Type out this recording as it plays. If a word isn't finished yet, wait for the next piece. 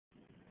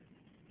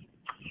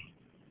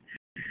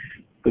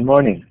Good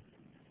morning,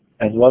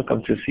 and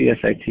welcome to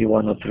CSIT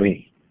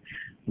 103.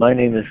 My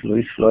name is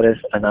Flores,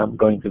 and I'm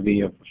going to be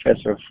your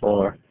professor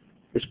for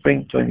the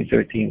Spring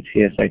 2013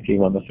 CSIT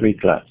 103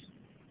 class.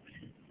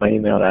 My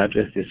email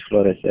address is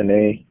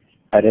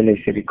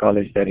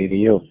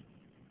floresla@lacitycollege.edu.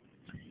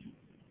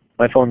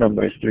 My phone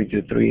number is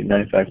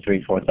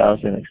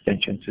 323-953-4000,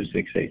 extension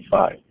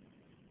 2685.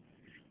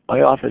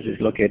 My office is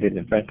located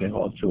in Franklin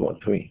Hall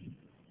 203.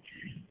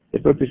 The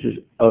purposes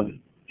of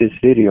this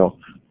video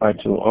are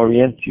to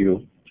orient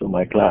you to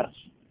my class.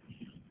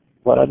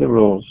 What are the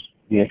rules,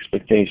 the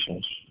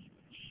expectations,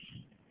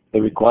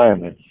 the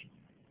requirements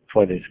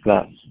for this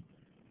class?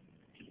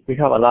 We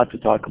have a lot to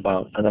talk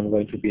about, and I'm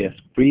going to be as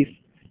brief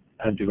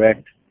and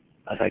direct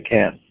as I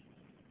can.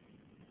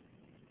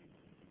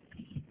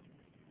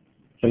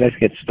 So let's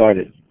get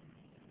started.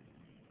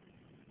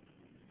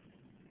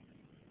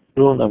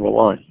 Rule number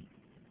 1.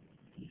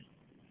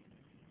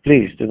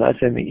 Please do not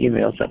send me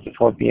emails after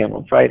 4 p.m.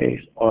 on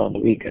Fridays or on the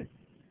weekend.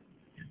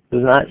 Do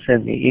not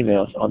send me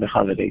emails on the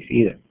holidays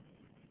either.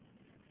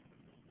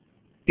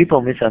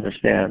 People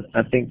misunderstand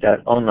and think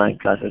that online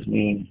classes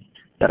mean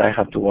that I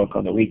have to work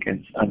on the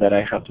weekends and that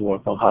I have to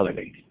work on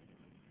holidays.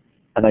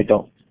 And I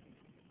don't.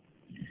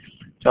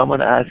 So I'm going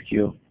to ask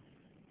you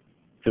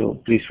to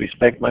please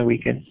respect my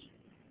weekends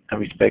and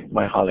respect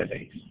my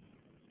holidays.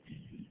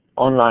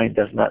 Online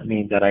does not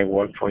mean that I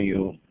work for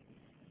you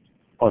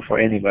or for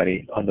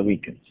anybody on the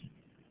weekends.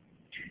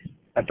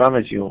 I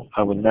promise you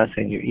I will not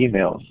send you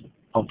emails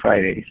on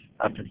Fridays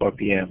after 4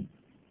 p.m.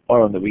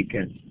 or on the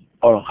weekends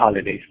or on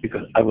holidays,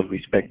 because I will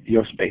respect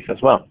your space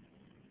as well.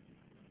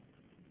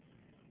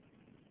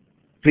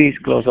 Please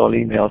close all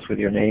emails with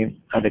your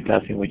name and the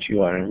class in which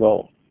you are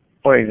enrolled.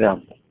 For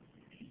example,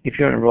 if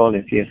you're enrolled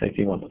in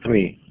CSIT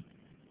 103,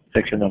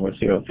 section number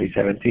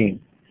 0317,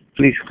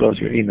 please close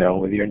your email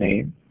with your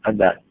name and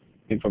that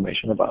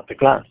information about the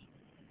class.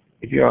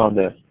 If you're on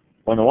the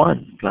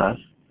 101 class,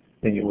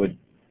 then you would,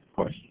 of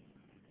course,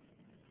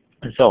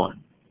 and so on.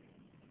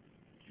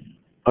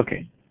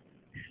 Okay.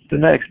 Do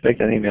not expect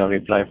an email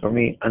reply from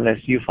me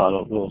unless you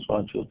follow rules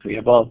 1, 2, 3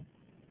 above.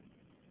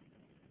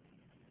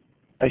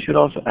 I should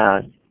also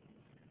add,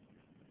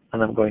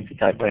 and I'm going to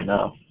type right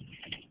now,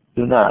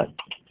 do not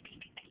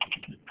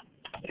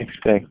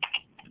expect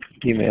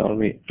email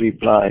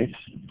replies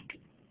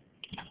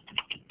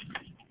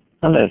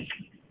unless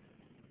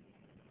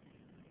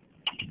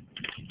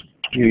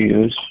you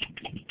use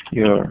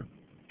your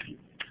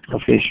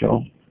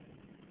official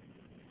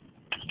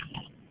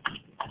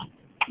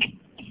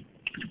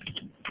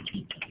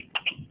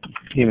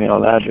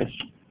email address.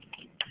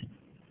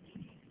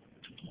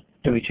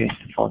 Let me change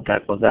the font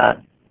type of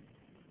that.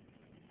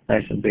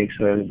 Nice and big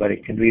so everybody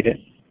can read it.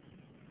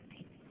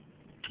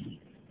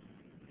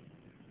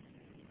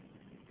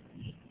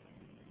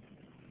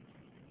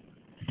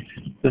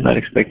 Do not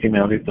expect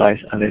email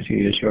replies unless you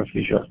use your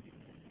official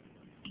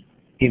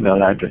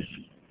email address,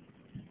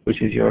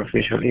 which is your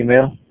official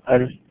email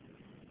address,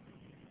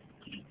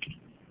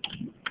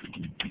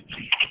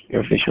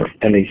 your official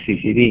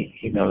LACCD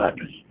email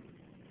address.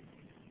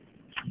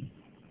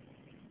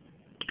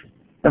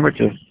 Number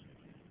 2,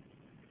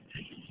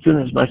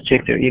 students must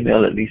check their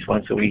email at least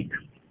once a week.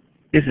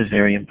 This is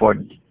very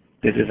important.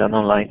 This is an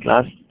online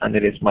class, and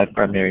it is my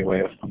primary way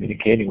of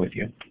communicating with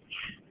you,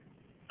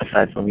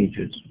 aside from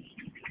e-tudes.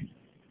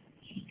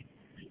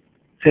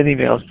 Send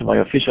emails to my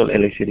official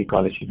LA City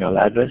College email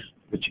address,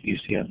 which you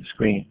see on the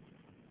screen.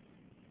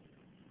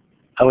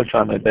 I will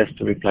try my best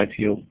to reply to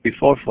you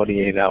before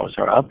 48 hours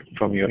are up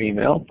from your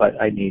email, but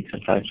I need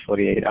sometimes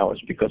 48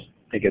 hours because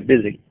I get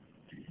busy.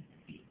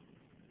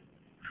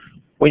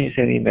 When you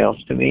send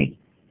emails to me,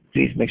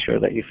 please make sure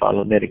that you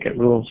follow netiquette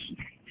rules.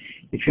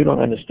 If you don't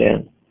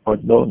understand or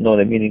don't know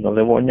the meaning of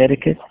the word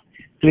netiquette,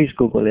 please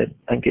Google it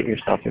and get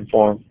yourself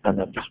informed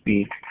and up to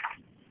speed.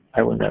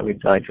 I will not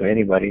reply to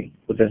anybody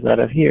who does not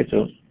adhere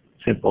to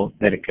simple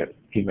netiquette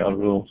email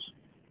rules.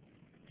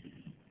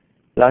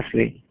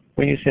 Lastly,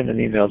 when you send an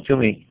email to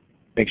me,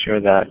 make sure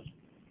that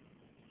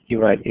you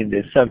write in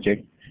this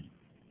subject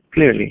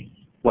clearly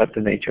what the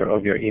nature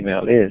of your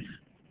email is.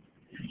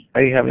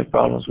 Are you having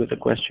problems with a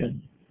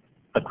question,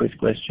 a quiz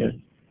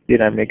question?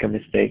 Did I make a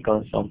mistake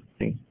on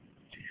something?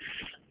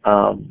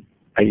 Are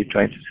you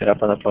trying to set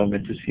up an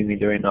appointment to see me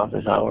during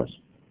office hours?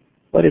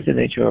 What is the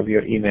nature of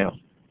your email?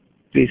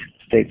 Please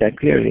state that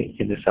clearly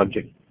in the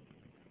subject.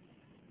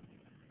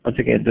 Once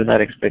again, do not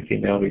expect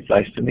email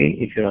replies to me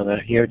if you don't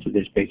adhere to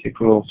these basic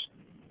rules.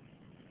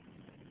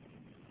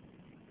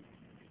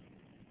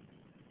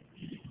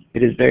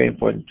 It is very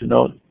important to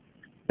note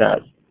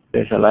that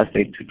there's a last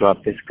date to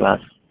drop this class.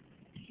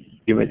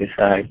 You may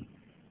decide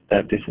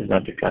that this is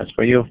not the class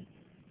for you,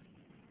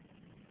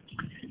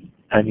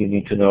 and you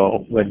need to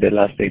know when the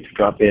last date to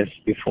drop is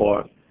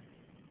before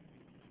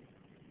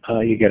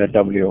you get a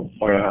W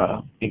or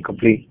a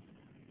incomplete.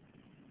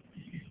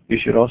 You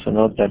should also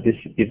note that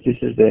if this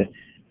is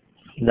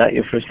not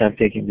your first time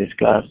taking this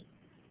class,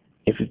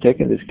 if you've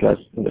taken this class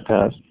in the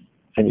past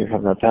and you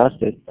have not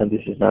passed it, and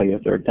this is now your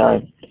third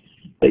time,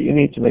 that you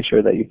need to make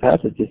sure that you pass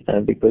it this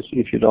time, because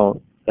if you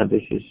don't, and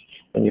this is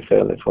when you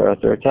fail it for a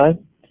third time,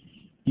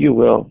 you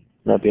will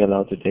not be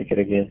allowed to take it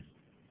again.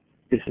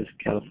 This is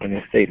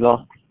California state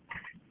law,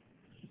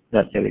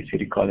 not LA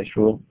City College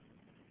rule.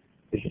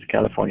 This is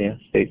California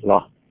state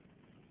law.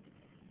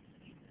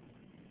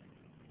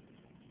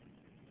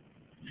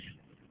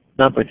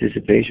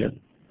 Non-participation.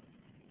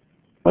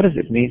 What does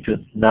it mean to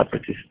not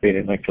participate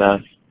in my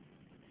class?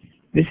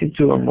 Missing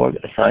 2 or more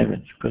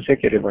assignments,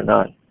 consecutive or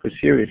not, could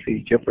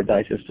seriously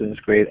jeopardize a student's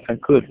grade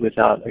and could,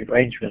 without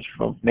arrangements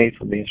made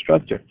from the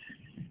instructor,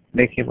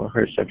 make him or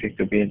her subject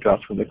to being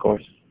dropped from the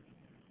course.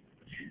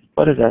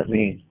 What does that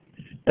mean?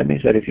 That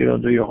means that if you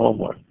don't do your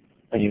homework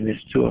and you miss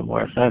 2 or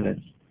more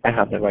assignments, I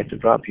have the right to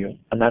drop you,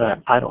 and then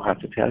I don't have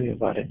to tell you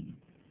about it.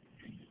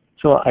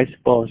 So I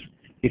suppose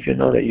if you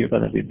know that you're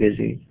going to be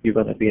busy, you're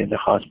going to be in the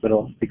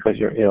hospital because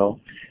you're ill,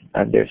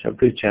 and there's a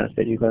good chance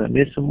that you're going to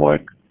miss some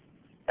work,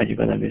 and you're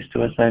going to miss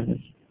 2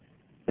 assignments,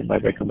 then my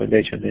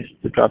recommendation is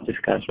to drop this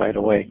class right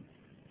away.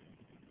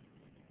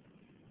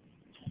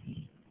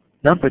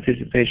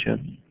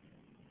 Non-participation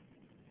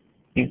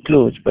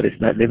includes, but it's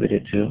not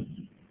limited to,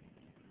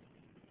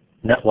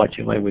 not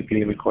watching my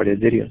weekly recorded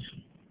videos.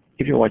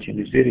 If you're watching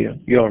this video,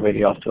 you're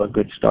already off to a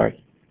good start.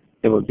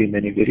 There will be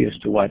many videos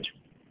to watch.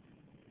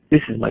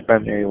 This is my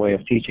primary way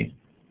of teaching.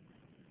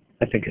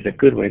 I think it's a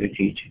good way to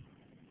teach,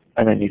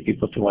 and I need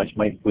people to watch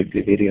my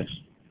weekly videos.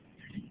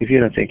 If you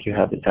don't think you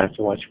have the time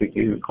to watch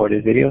weekly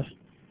recorded videos,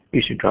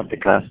 you should drop the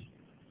class.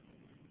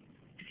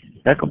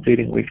 Not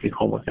completing weekly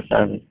homework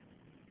assignments,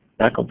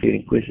 not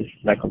completing quizzes,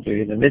 not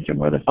completing the midterm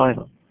or the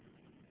final.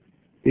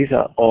 These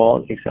are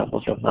all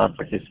examples of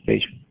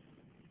non-participation.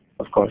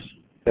 Of course,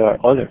 there are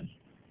others,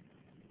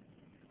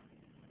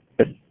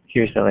 but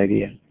here's an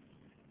idea.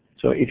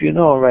 So if you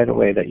know right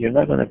away that you're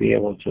not going to be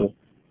able to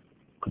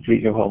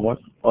complete your homework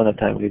on a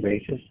timely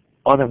basis,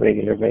 on a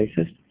regular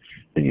basis,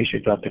 then you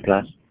should drop the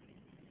class.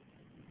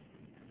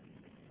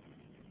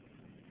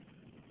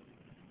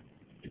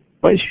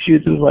 What should you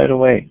do right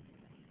away?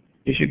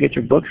 You should get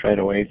your books right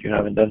away if you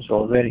haven't done so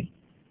already.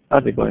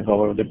 I'll be going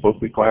over the book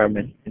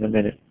requirement in a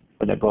minute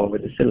when I go over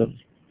the syllabus.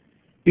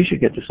 You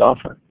should get the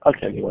software. I'll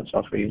tell you what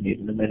software you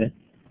need in a minute.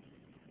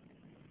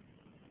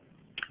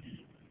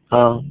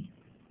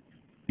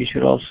 You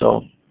should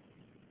also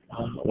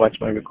watch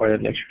my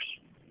recorded lectures.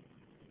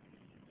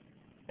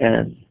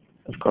 And,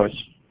 of course,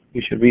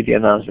 you should read the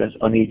announcements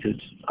on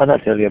etudes. I'll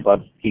tell you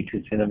about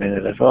etudes in a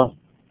minute as well.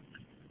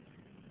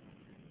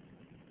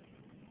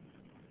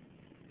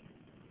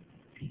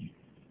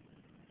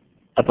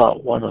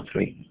 About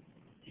 103.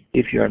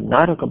 If you are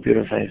not a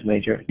computer science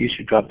major, you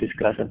should drop this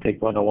class and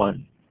take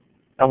 101.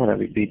 I want to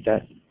repeat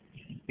that.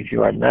 If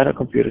you are not a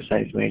computer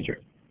science major,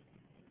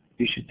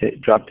 you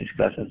should drop this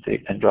class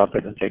and drop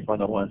it and take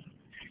 101.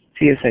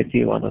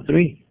 CSIT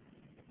 103,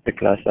 the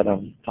class that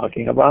I'm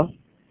talking about,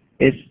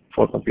 is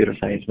for computer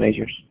science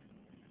majors.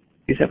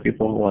 These are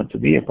people who want to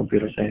be a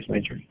computer science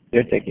major.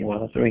 They're taking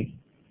 103.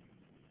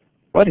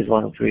 What is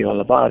 103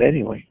 all about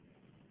anyway?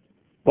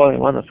 Well, in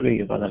 103,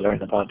 you're going to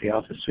learn about the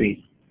Office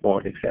Suite,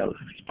 Word, Excel,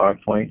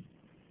 PowerPoint.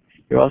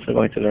 You're also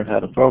going to learn how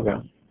to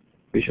program,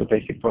 Visual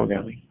Basic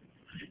Programming.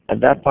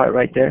 And that part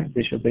right there,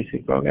 Visual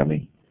Basic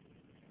Programming,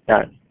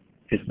 that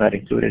is not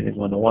included in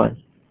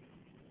 101.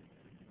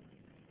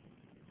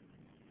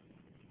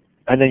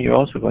 And then you're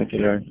also going to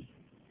learn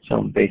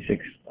some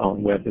basics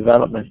on web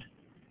development.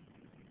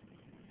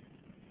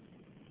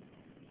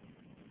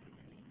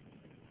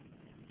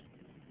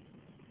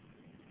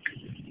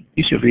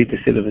 You should read the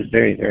syllabus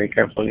very, very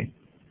carefully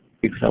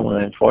because I want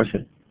to enforce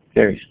it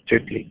very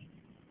strictly.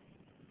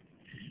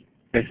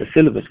 There's a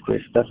syllabus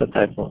quiz. That's a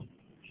typo.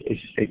 It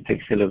should say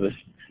take syllabus.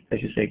 I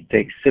should say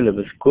take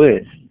syllabus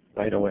quiz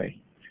right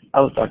away.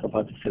 I will talk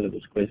about the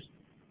syllabus quiz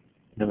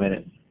in a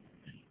minute.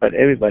 But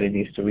everybody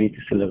needs to read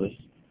the syllabus,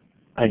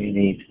 and you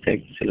need to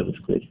take the syllabus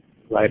quiz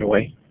right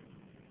away.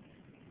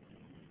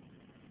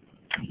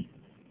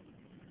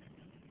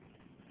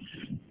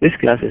 This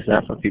class is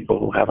not for people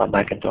who have a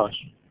Macintosh.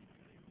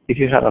 If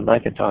you have a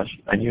Macintosh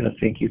and you don't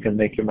think you can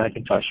make your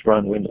Macintosh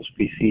run Windows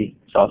PC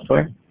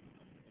software,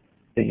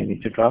 then you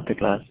need to drop the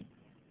class.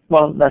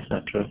 Well, that's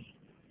not true.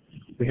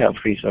 We have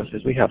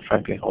resources. We have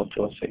Franklin Hall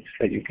 206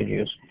 that you can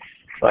use.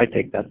 So I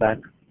take that back.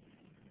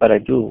 But I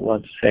do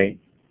want to say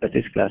that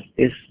this class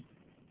is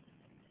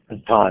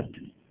taught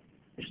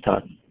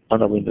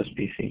on a Windows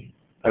PC.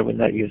 I will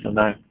not use a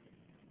Mac.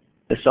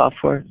 The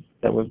software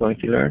that we're going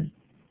to learn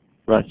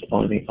runs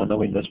only on a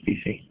Windows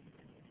PC.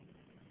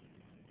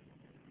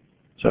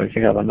 So if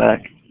you have a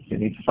Mac, you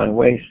need to find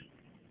ways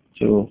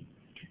to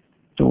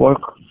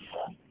work.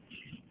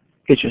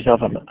 Get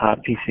yourself a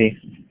PC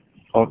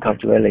or come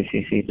to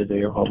LACC to do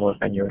your homework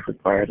and your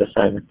required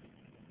assignment.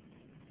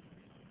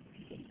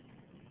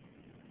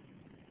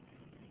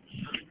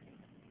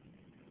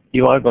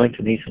 You are going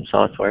to need some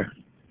software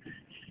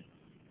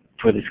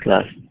for this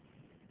class.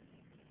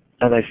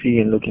 And I see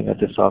in looking at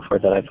the software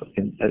that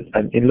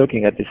in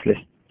looking at this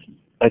list,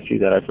 I see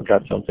that I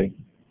forgot something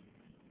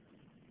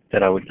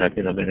that I will type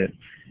in a minute.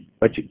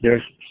 But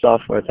there's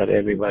software that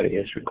everybody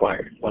is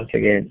required. Once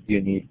again,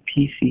 you need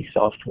PC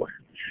software.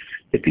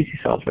 The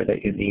PC software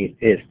that you need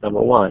is,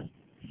 number one,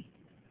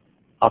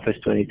 Office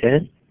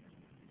 2010,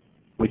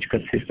 which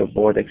consists of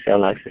Word,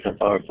 Excel, Access, and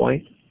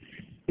PowerPoint.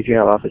 If you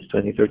have Office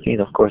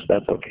 2013, of course,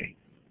 that's okay.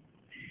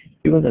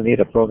 You're going to need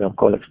a program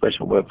called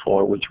Expression Web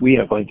 4, which we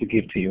are going to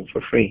give to you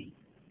for free.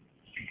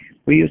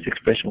 We use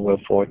Expression Web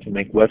 4 to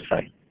make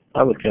websites.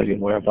 I will tell you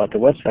more about the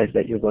websites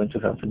that you're going to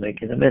have to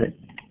make in a minute.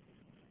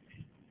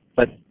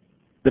 But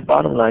the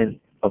bottom line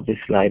of this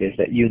slide is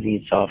that you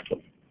need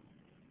software.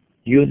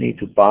 You need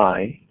to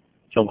buy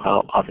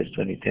somehow Office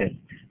 2010,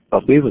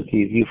 but we will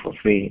give you for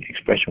free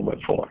Expression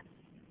Web 4,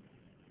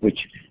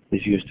 which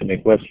is used to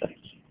make websites.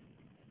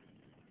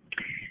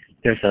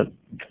 There's a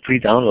free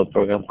download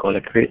program called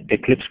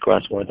Eclipse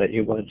Crossword that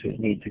you're going to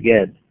need to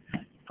get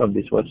from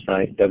this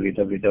website,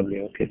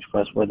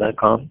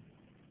 www.eclipsecrossword.com.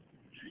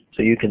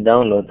 So you can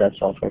download that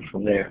software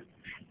from there.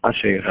 I'll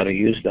show you how to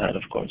use that,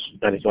 of course.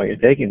 That is why you're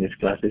taking this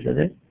class, isn't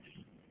it?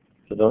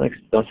 So don't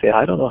say,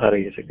 I don't know how to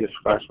use Eclipse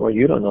Crossword.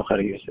 You don't know how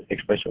to use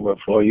Expression Web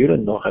 4. You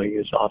don't know how to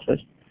use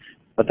Office.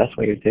 But that's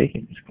why you're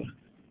taking this class.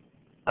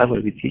 I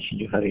will be teaching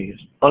you how to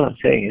use it. All I'm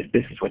saying is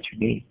this is what you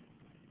need.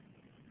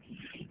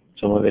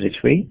 Some of it is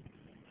free,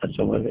 and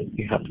some of it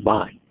you have to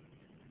buy.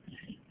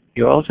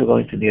 You're also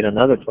going to need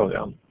another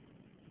program,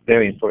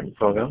 very important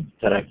program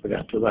that I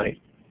forgot to write.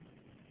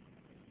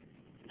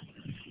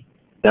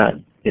 That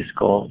is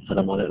called, and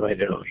I'm going to write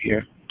it over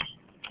here,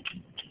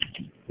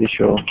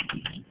 Visual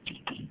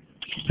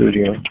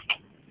Studio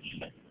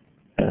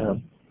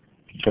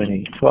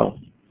 2012.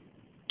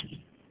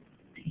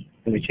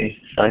 Let me change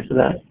the size of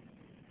that.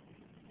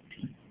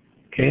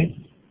 Okay.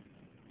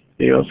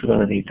 So you're also going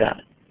to need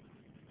that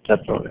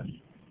program.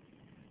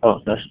 Oh,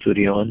 that's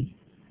Studio on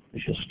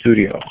Visual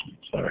Studio.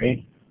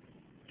 Sorry.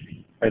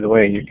 By the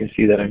way, you can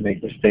see that I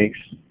make mistakes,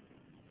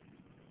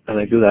 and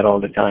I do that all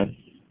the time.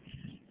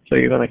 So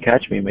you're going to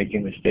catch me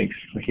making mistakes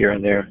here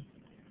and there.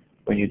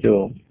 When you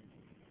do,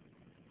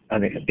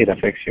 and it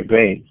affects your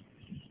grade,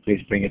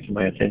 please bring it to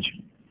my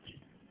attention.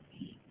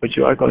 But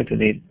you are going to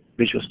need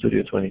Visual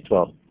Studio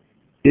 2012.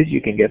 This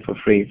you can get for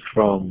free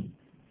from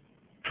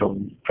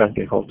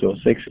Franklin Hall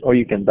 206, or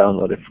you can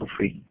download it for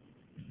free.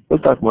 We'll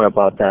talk more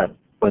about that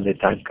when the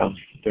time comes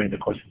during the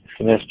course of the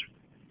semester.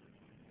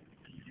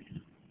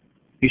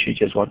 You should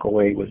just walk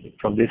away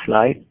from this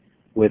slide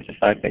with the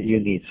fact that you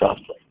need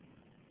software.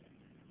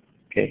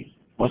 Okay,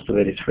 most of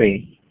it is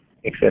free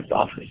except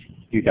Office.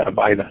 You got to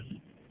buy that.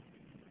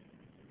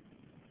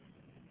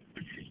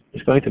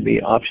 It's going to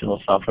be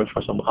optional software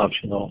for some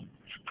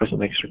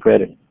extra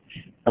credit.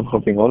 I'm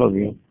hoping all of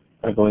you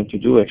are going to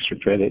do extra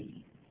credit.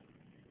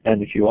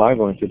 And if you are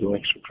going to do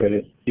extra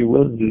credit, you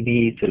will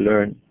need to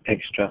learn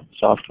extra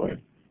software.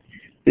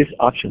 This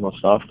optional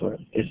software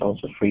is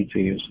also free to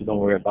use, so don't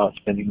worry about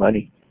spending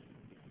money.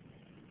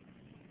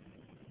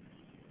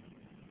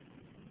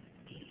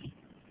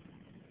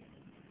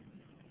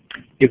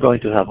 You're going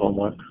to have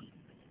homework.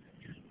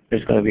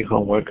 There's going to be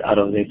homework out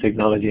of the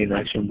Technology in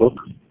Action book.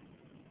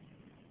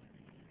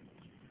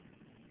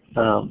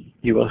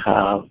 You will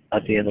have,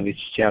 at the end of each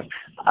chapter,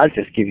 I'll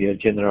just give you a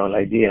general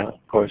idea, of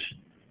course,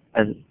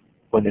 and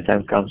when the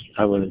time comes,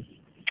 I will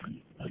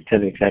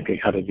tell you exactly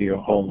how to do your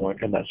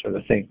homework and that sort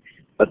of thing.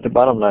 But the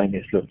bottom line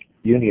is, look,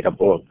 you need a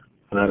book,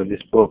 and out of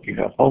this book, you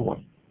have homework.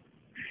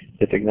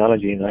 The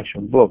Technology in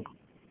Action book,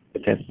 the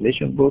 10th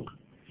edition book,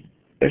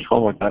 there's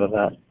homework out of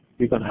that.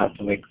 You're going to have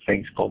to make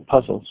things called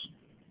puzzles.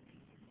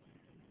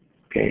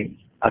 Okay,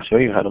 I'll show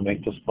you how to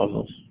make those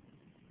puzzles.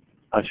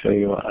 I'll show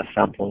you a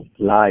sample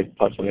live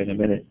puzzle in a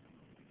minute.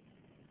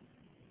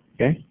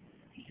 Okay?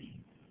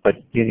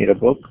 But you need a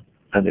book,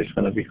 and there's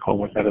going to be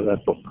homework out of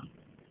that book.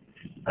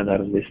 And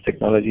out of this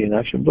Technology in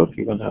Action book,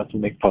 you're going to have to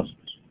make puzzles.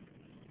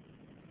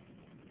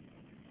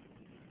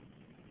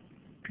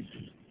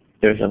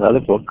 There's another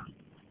book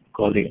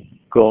called the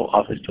Go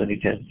Office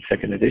 2010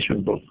 2nd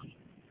edition book.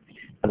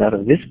 And out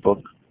of this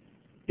book,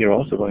 you're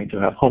also going to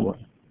have homework.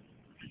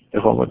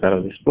 The homework out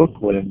of this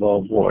book will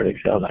involve Word,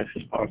 Excel,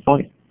 Access,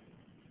 PowerPoint.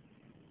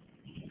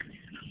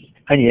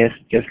 And yes,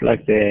 just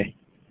like the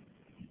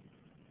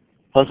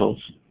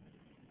puzzles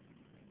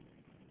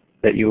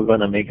that you're going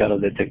to make out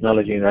of the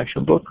Technology in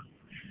Action book,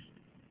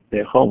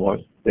 the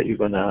homework that you're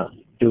going to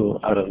do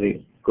out of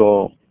the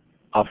Go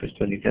Office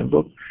 2010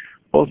 book,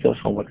 both those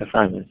homework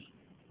assignments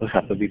will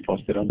have to be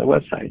posted on the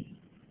website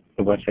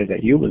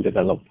that you will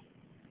develop.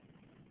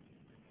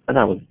 And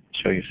I will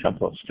show you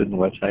sample student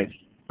websites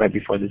right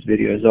before this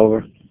video is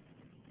over.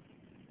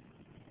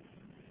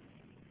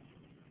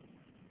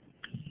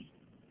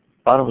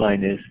 Bottom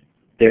line is,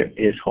 there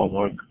is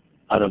homework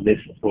out of this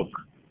book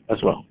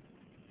as well.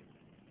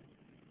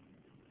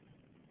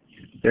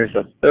 There's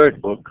a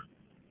third book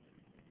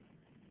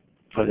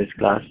for this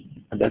class,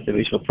 and that's the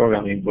Visual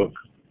Programming book.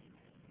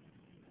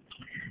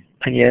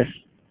 And yes,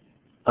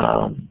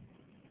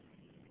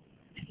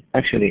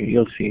 actually,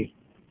 you'll see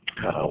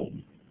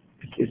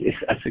it's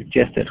a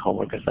suggested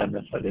homework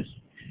assignment for this.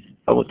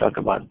 I will talk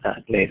about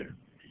that later.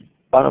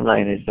 Bottom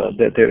line is, though,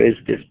 that there is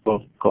this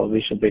book called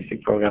Visual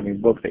Basic Programming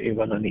book that you're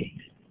going to need.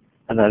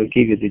 And I'll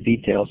give you the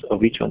details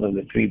of each one of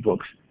the 3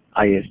 books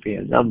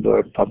ISBN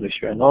number,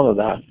 publisher, and all of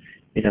that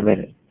in a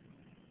minute.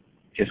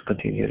 Just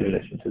continue to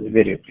listen to the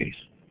video, please.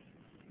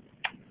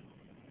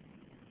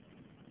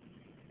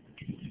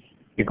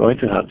 You're going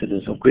to have to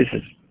do some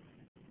quizzes.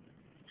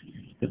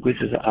 The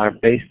quizzes are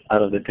based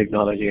out of the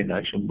Technology in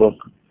Action book.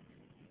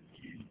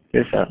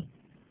 There's a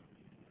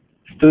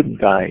student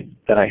guide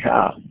that I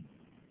have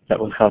that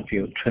will help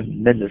you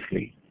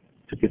tremendously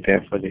to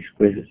prepare for these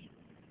quizzes.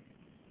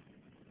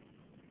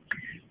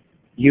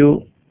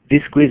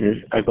 These quizzes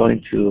are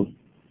going to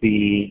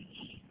be,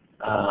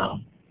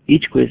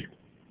 each quiz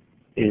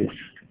is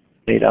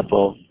made up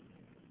of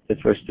the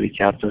first 3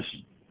 chapters,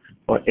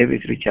 or every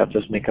 3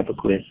 chapters make up a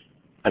quiz.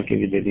 I'll give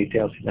you the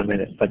details in a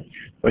minute. But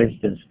for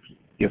instance,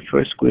 your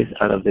first quiz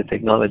out of the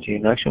Technology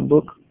in Action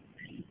book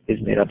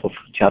is made up of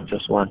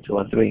chapters 1, 2,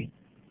 and 3.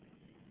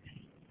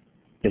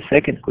 The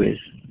second quiz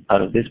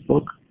out of this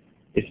book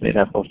is made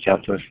up of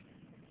chapters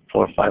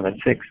 4, 5,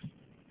 and 6.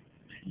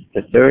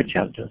 The third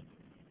chapter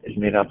is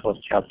made up of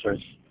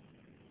chapters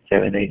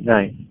 7, 8,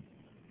 9.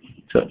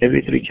 So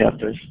every 3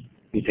 chapters,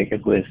 you take a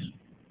quiz.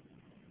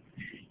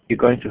 You're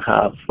going to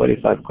have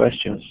 45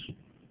 questions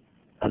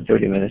and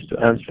 30 minutes to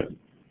answer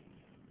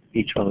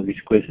each one of these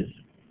quizzes.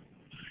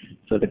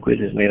 So the quiz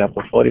is made up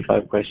of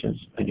 45 questions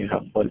and you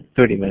have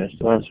 30 minutes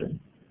to answer.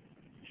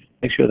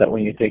 Make sure that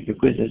when you take your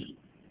quizzes,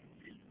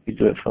 you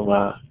do it from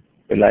a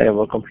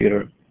reliable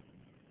computer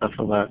and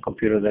from a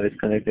computer that is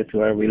connected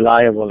to a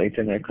reliable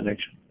internet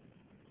connection,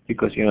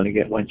 because you only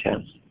get one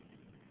chance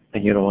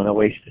and you don't want to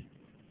waste it.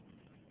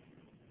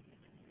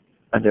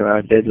 And there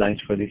are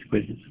deadlines for these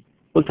quizzes.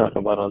 We'll talk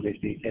about all these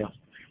details.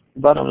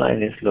 The bottom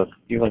line is, look,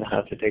 you're going to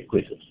have to take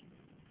quizzes.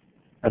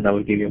 And I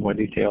will give you more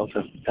details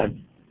as the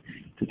time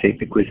to take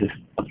the quizzes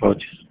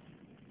approaches.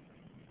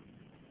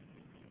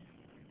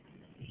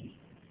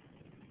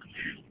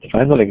 The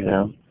final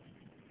exam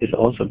is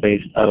also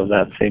based out of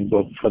that same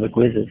book for the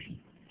quizzes.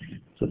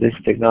 So this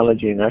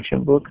Technology in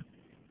Action book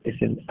is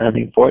an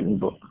important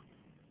book.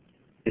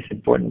 It's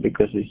important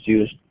because it's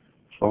used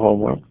for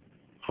homework,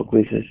 for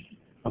quizzes,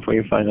 and for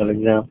your final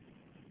exam.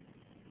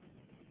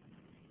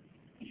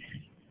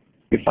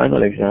 Your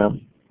final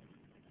exam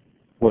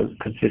will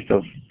consist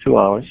of 2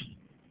 hours,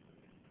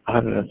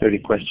 130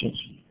 questions,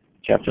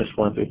 chapters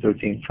 1 through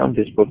 13 from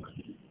this book.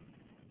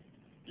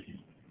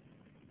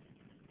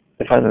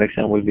 The final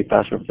exam will be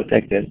password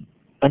protected,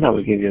 and I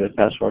will give you the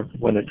password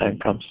when the time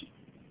comes.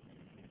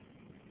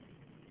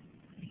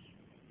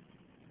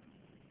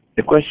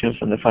 The questions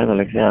from the final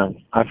exam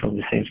are from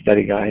the same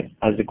study guide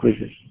as the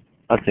quizzes.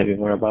 I'll tell you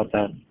more about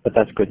that, but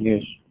that's good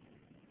news.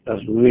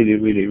 That's really,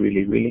 really,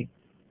 really, really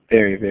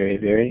very, very,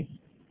 very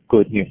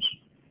good news.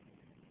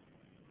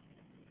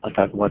 I'll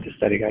talk about the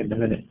study guide in a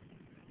minute.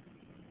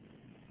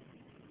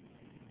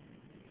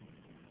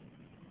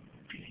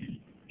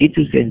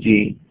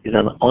 E2CNG is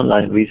an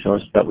online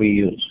resource that we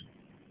use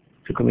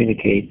to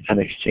communicate and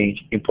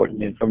exchange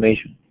important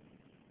information.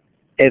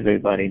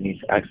 Everybody needs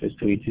access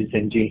to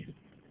E2CNG.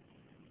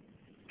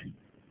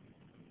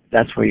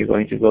 That's where you're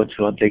going to go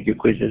to and take your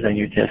quizzes and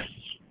your tests,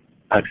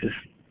 access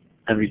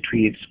and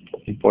retrieve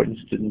important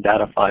student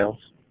data files,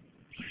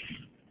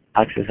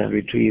 access and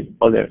retrieve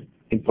other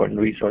important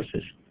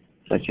resources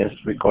such as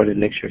recorded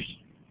lectures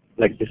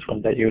like this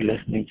one that you're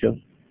listening to,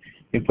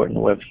 important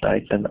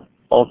websites, and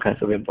all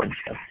kinds of important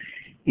stuff.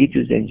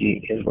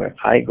 E2CNG is where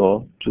I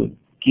go to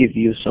give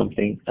you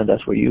something, and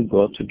that's where you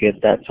go to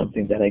get that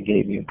something that I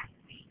gave you.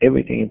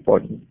 Everything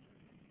important,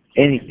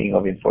 anything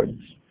of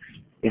importance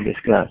in this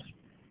class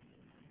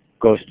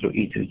goes through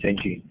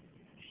E2CNG.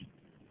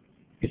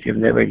 If you've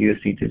never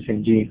used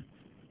E2CNG,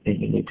 then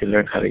you need to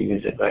learn how to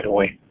use it right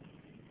away.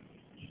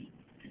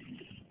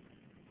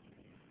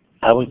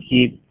 I will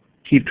keep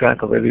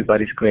track of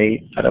everybody's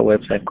grade at a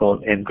website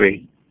called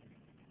ngrade.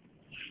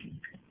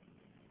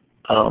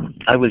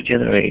 I will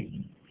generate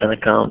an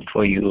account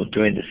for you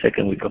during the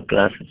second week of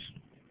classes.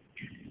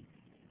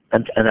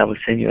 And I will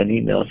send you an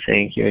email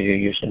saying, here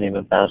your username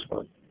and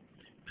password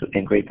to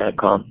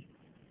ngrade.com.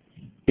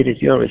 It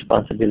is your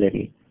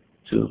responsibility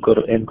to go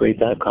to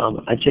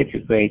ngrade.com and check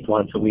your grade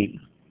once a week.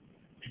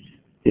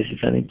 This is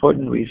an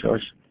important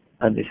resource,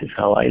 and this is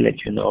how I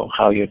let you know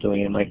how you're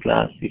doing in my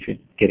class, if you're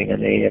getting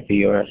an A, a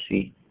B, or a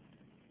C.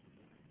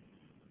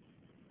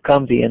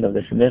 Come the end of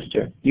the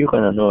semester, you're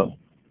going to know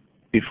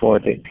before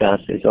the class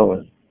is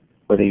over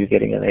whether you're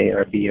getting an A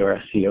or a B or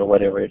a C or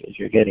whatever it is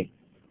you're getting.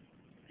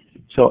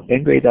 So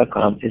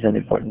ngrade.com is an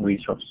important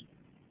resource.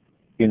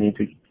 You need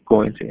to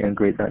go into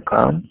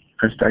ngrade.com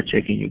and start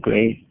checking your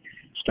grade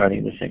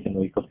starting the second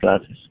week of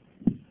classes.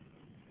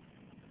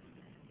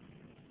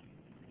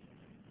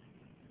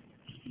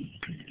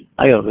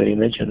 I already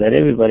mentioned that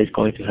everybody's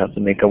going to have to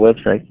make a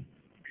website.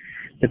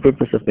 The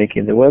purpose of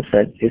making the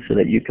website is so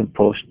that you can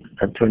post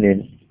and turn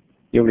in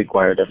your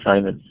required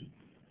assignments.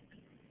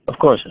 Of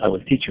course, I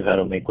will teach you how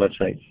to make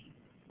websites.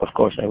 Of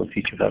course, I will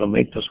teach you how to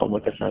make those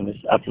homework assignments,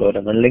 upload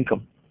them, and link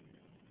them.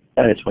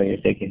 That is why you're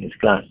taking this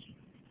class.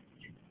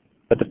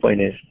 But the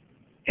point is,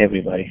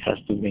 everybody has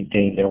to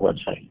maintain their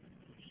website.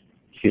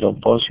 If you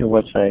don't post your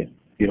website,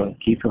 you don't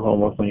keep your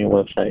homework on your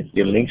website,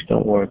 your links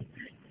don't work,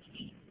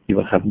 you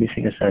will have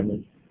missing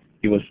assignments,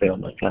 you will fail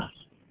my class.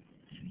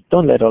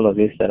 Don't let all of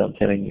this that I'm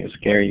telling you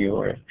scare you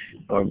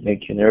or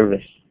make you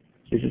nervous.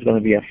 This is going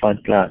to be a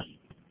fun class.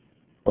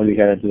 All you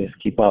got to do is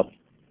keep up.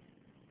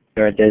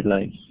 There are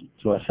deadlines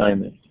to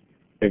assignments.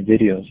 There are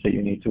videos that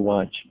you need to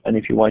watch. And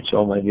if you watch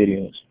all my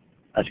videos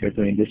as you're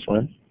doing this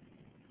one,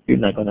 you're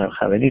not going to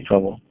have any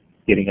trouble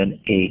getting an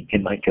A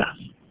in my class.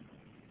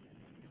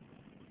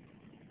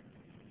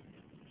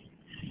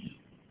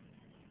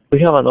 We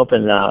have an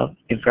open lab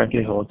in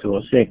Franklin Hall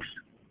 206.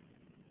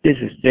 This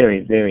is very,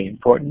 very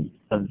important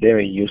and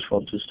very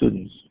useful to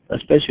students,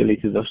 especially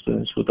to those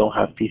students who don't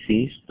have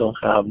PCs, don't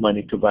have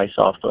money to buy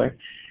software,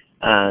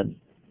 and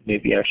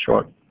maybe are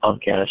short on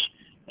cash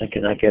and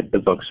cannot get the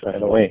books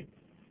right away.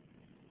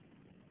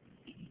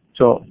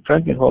 So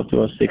Franklin Hall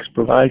 206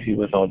 provides you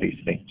with all these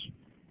things.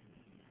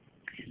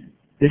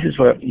 This is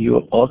where you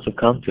also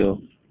come to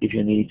if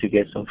you need to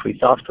get some free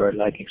software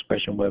like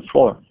Expression Web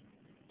 4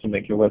 to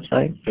make your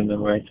website.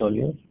 Remember I told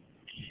you?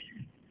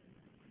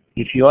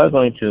 If you are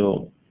going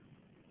to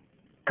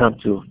come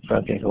to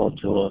Franklin Hall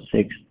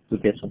 206 to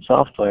get some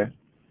software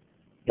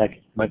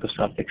like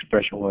Microsoft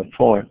Expression Web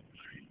 4,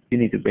 you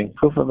need to bring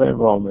proof of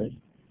enrollment,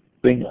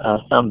 bring a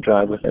thumb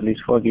drive with at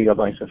least 4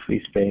 gigabytes of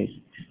free space,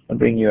 and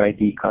bring your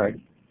ID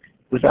card.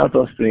 Without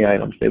those 3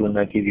 items, they will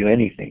not give you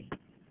anything.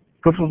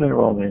 Proof of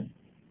enrollment,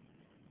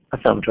 a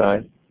thumb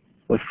drive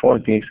with 4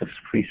 gigs of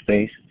free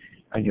space,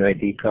 and your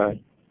ID card.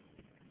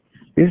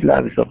 This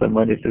lab is open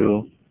Monday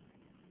through,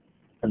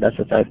 and that's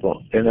a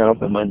typo, they're not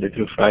open Monday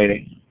through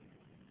Friday.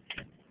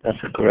 That's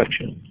a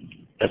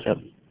correction. That's a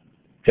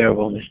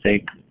terrible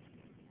mistake.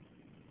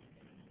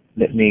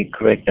 Let me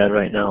correct that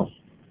right now.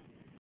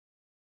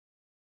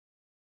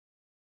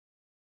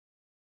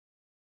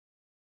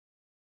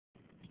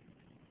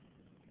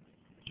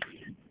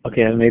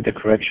 Okay, I made the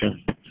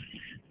correction.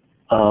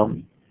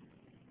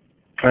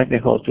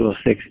 Franklin Hall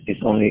 206 is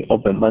only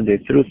open Monday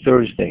through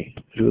Thursday,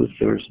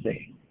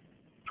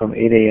 from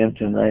 8 a.m.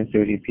 to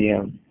 9:30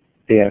 p.m.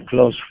 They are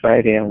closed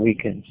Friday and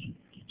weekends,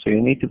 so you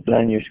need to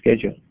plan your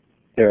schedule.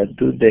 There are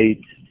due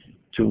dates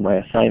to my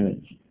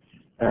assignments,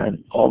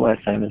 and all my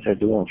assignments are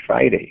due on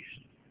Fridays.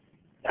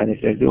 And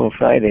if they're due on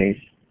Fridays,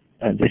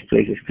 and this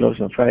place is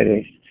closed on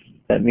Fridays,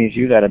 that means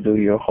you got to do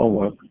your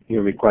homework,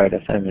 your required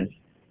assignments,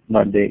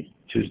 Monday,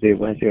 Tuesday,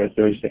 Wednesday, or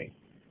Thursday.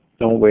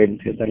 Don't wait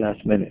until the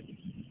last minute.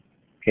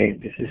 Okay,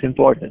 this is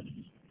important.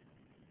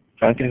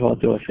 Franklin Hall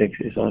 206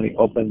 is only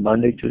open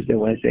Monday, Tuesday,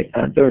 Wednesday,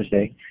 and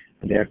Thursday,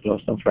 and they are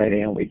closed on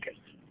Friday and weekends.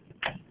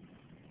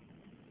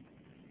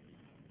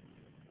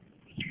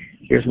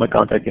 Here's my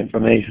contact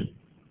information.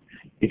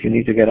 If you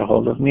need to get a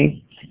hold of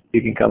me,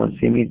 you can come and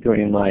see me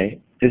during my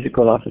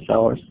physical office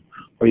hours,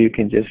 or you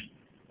can just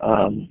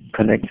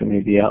connect to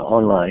me via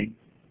online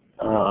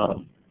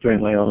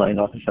during my online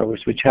office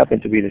hours, which happen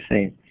to be the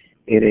same,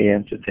 8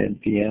 a.m. to 10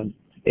 p.m.,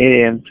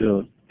 8 a.m.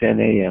 to 10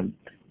 a.m.,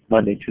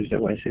 Monday, Tuesday,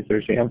 Wednesday,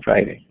 Thursday, and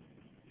Friday.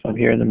 So I'm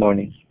here in the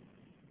mornings.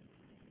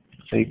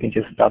 So you can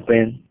just stop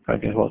in,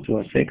 Franklin Hall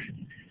 206,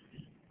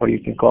 or you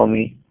can call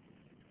me,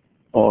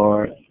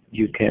 or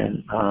you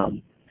can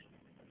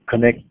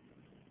connect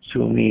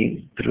to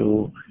me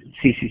through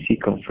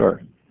CCC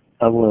Confer.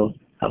 I will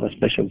have a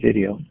special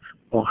video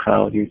on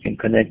how you can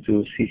connect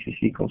to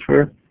CCC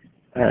Confer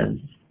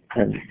and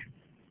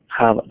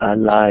have a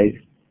live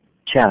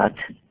chat,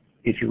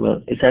 if you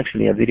will. It's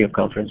actually a video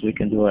conference. We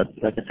can do it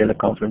like a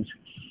teleconference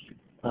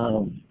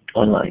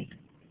online.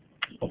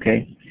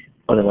 Okay?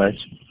 Otherwise,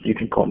 you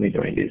can call me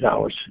during these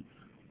hours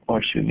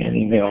or shoot me an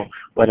email,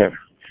 whatever.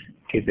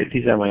 Okay, but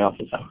these are my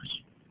office hours.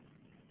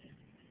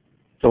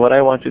 So what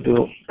I want to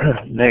do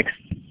next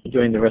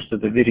during the rest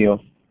of the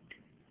video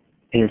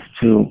is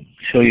to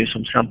show you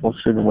some sample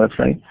student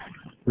websites,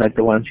 like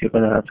the ones you're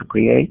going to have to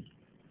create,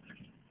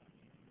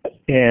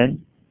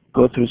 and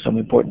go through some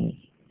important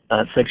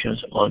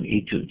sections on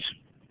etudes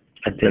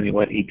and tell you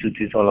what etudes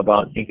is all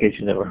about in case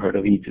you never heard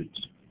of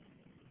etudes.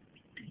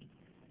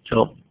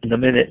 So in a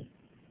minute,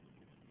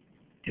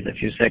 in a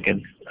few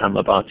seconds, I'm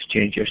about to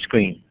change your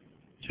screen.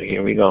 So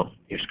here we go.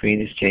 Your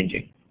screen is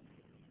changing.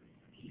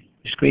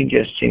 Your screen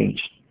just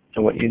changed.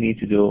 So what you need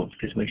to do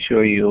is make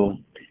sure you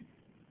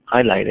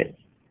highlight it.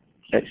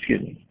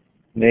 Excuse me.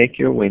 Make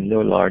your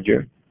window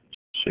larger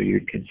so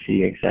you can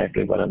see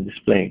exactly what I'm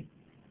displaying.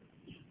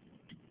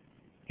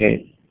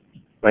 Okay.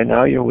 Right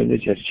now your window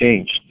just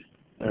changed.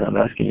 And I'm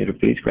asking you to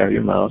please grab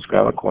your mouse,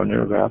 grab a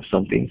corner, grab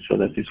something so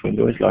that this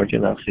window is large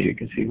enough so you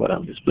can see what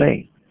I'm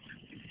displaying.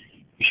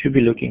 You should be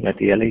looking at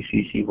the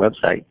LACC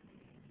website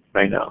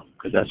right now,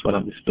 because that's what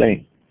I'm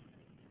displaying.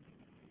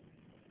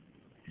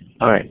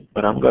 Alright,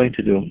 what I'm going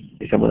to do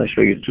is I'm going to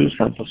show you 2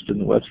 sample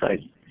student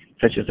websites,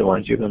 such as the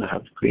ones you're going to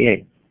have to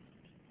create.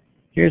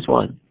 Here's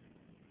one.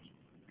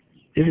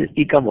 This is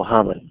Ika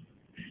Mohammed.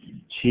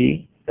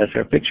 That's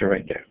her picture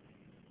right there.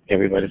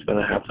 Everybody's going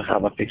to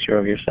have a picture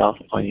of yourself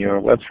on your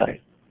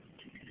website.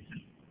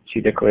 She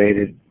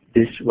decorated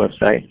this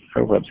website,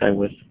 her website,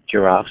 with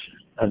giraffes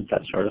and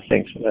that sort of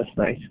thing, so that's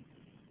nice.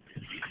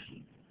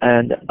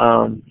 And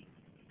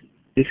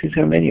this is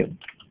her menu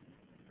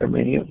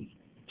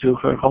to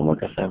her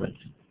homework assignments.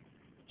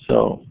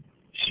 So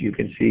you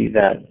can see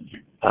that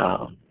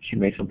she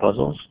made some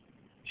puzzles.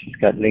 She's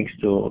got links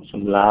to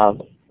some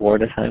lab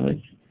Word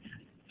assignments,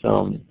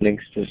 some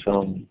links to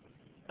some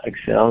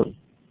Excel,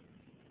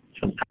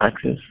 some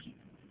Access,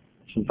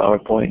 some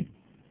PowerPoint,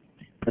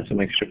 and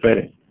some extra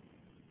credit.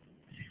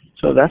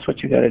 So that's what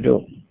you got to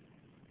do.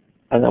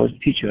 And I will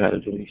teach you how to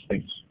do these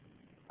things.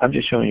 I'm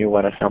just showing you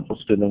what a sample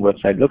student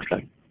website looks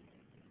like.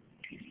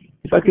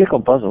 If I click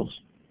on puzzles,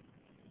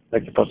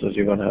 like the puzzles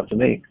you're going to have to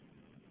make,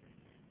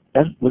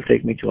 that will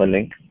take me to a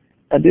link.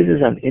 And this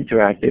is an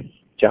interactive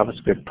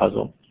JavaScript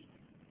puzzle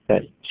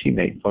that she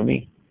made for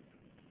me,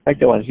 like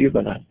the ones you're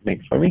going to make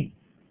for me.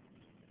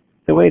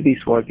 The way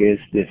these work is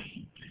this.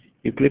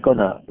 You click on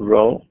a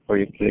row or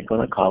you click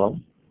on a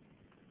column,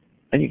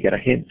 and you get a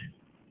hint.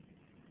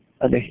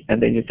 And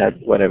then you type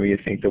whatever you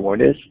think the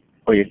word is,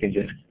 or you can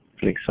just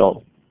click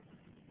solve.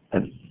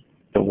 And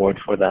the word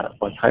for that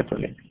was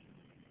hyperlink.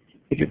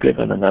 If you click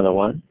on another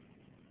one,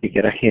 you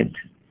get a hint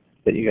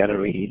that you got to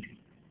read,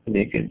 and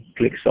you can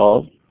click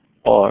solve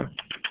or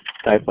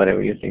type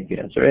whatever you think the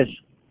answer is.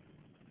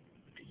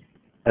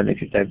 And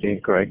if you type the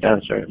incorrect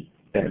answer,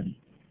 and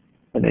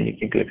then you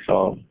can click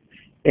solve.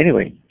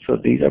 Anyway, so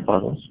these are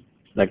puzzles,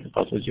 like the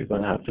puzzles you're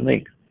going to have to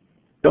make.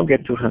 Don't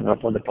get too hung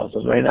up on the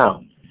puzzles right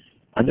now.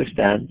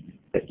 Understand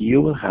that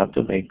you will have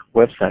to make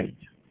websites.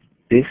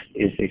 This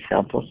is a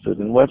sample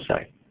student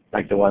website,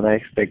 like the one I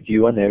expect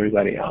you and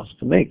everybody else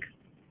to make.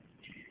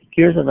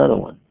 Here's another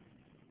one.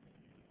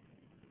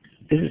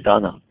 This is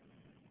Donna,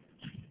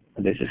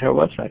 and this is her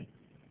website.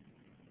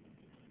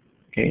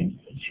 Okay,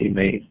 she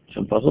made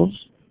some puzzles,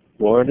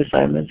 Word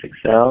assignments,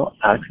 Excel,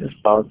 Access,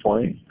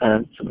 PowerPoint,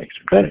 and some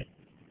extra credit.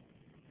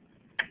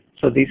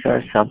 So these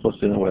are sample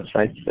student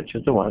websites, such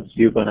as the ones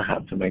you're going to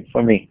have to make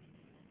for me.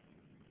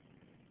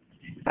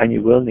 And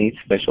you will need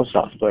special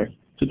software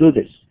to do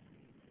this.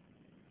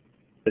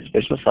 The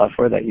special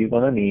software that you're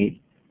going to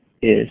need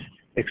is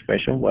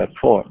Expression Web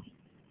 4,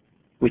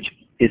 which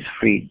is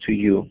free to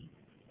you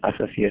as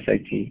a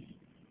CSIT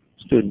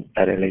student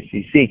at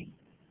LACC.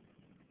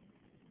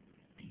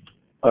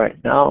 All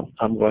right, now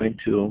I'm going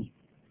to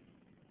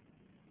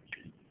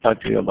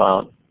talk to you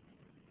about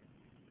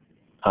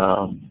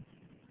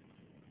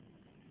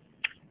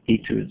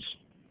eTudes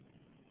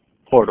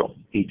portal,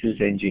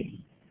 eTudes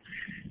NG.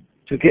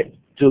 To get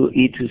to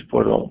eTudes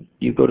portal,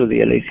 you go to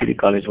the LA City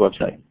College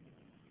website.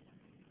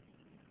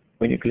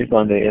 When you click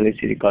on the LA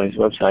City College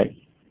website,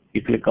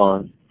 you click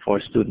on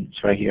For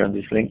Students right here on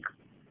this link.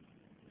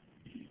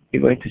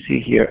 You're going to see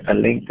here a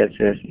link that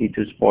says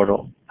eTudes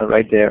portal, and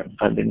right there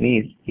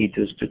underneath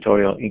eTudes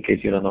tutorial in case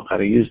you don't know how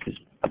to use this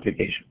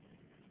application.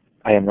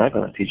 I am not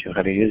going to teach you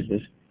how to use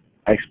this.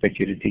 I expect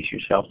you to teach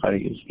yourself how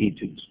to use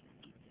eTudes.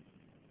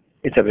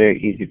 It's a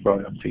very easy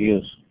program to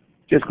use.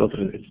 Just go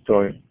through the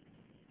tutorial.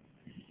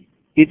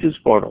 eTudes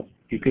portal.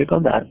 You click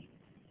on that,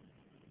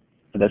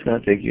 and that's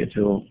going to take you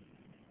to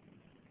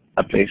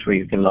a place where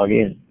you can log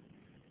in.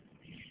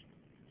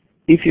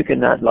 If you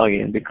cannot log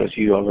in because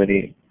you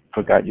already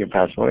forgot your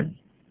password,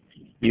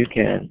 you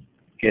can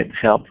get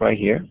help right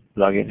here,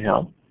 login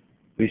help,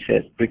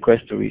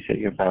 request to reset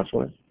your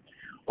password,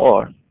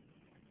 or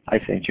I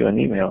sent you an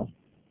email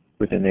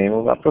with the name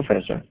of a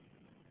professor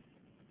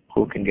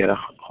who can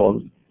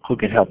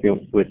help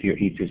you with your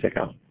eTudes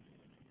account.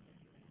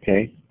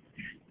 Okay?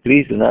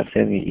 Please do not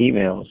send me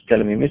emails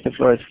telling me, Mr.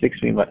 Flores, fix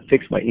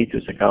my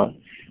eTudes account,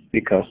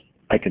 because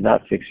I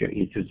cannot fix your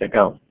eTudes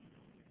account.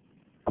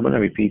 I'm going to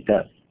repeat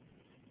that.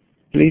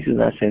 Please do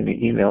not send me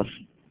emails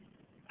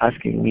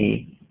asking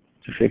me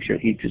to fix your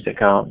eTudes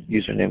account,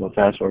 username or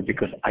password,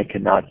 because I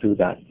cannot do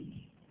that.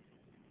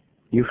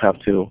 You have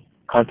to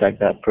contact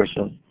that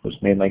person whose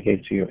name I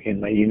gave to you in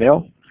my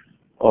email,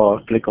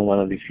 or click on one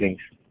of these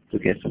links to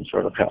get some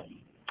sort of help.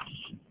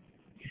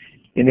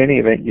 In any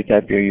event, you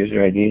type your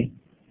user ID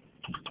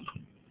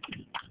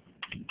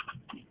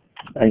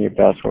and your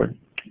password,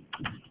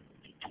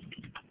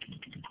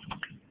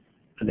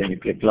 and then you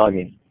click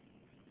login.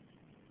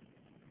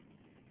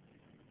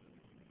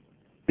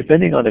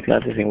 Depending on the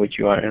classes in which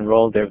you are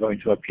enrolled, they're going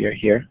to appear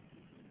here,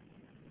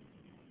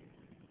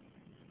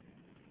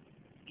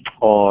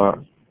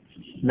 or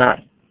not.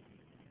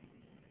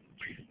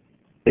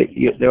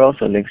 There are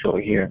also links over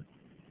here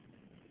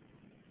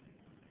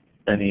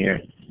and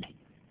here.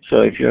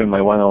 So if you're in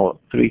my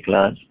 103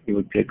 class, you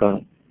would click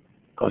on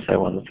CSIT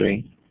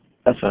 103.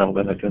 That's what I'm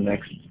going to do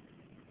next.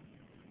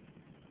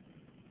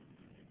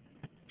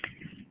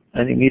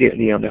 And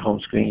immediately on the home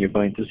screen, you're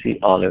going to see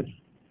Olive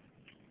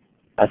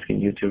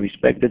asking you to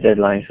respect the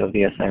deadlines of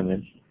the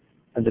assignments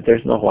and that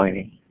there's no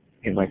whining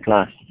in my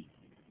class.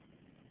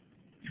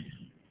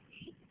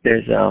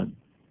 There's a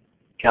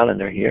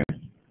calendar here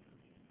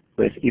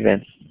with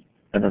events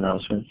and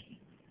announcements.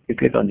 You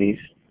click on these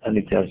and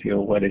it tells you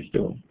what it's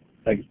due,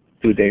 like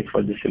due date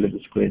for the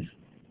syllabus quiz,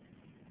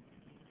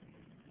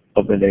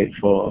 open date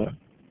for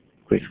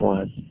quiz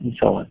 1, and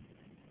so on.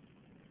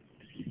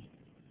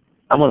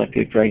 I'm going to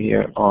click right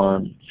here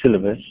on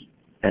syllabus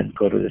and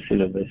go to the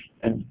syllabus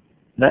and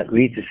not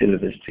read the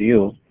syllabus to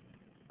you,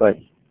 but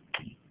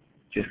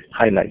just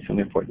highlight some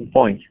important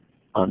points.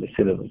 on the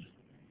syllabus.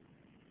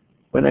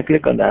 When I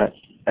click on that,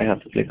 I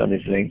have to click on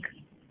this link,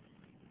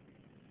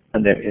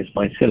 and there is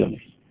my syllabus.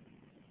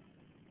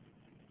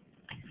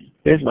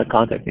 Here's my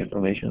contact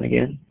information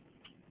again,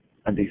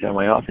 and these are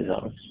my office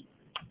hours.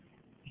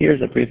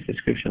 Here's a brief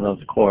description of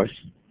the course,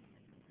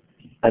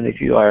 and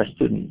if you are a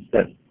student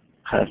that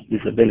has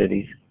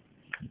disabilities,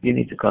 you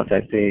need to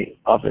contact the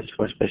Office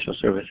for Special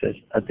Services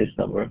at this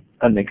number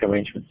and make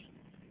arrangements.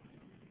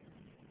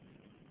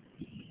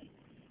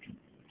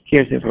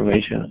 Here's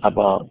information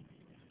about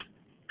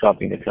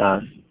dropping the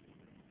class,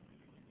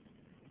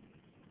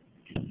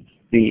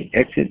 the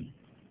exit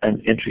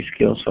and entry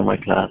skills for my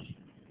class.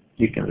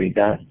 You can read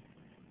that.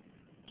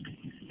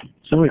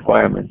 Some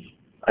requirements.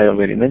 I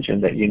already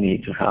mentioned that you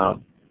need to have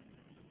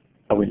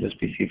a Windows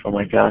PC for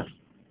my class.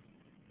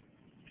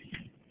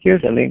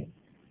 Here's a link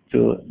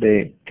to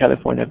the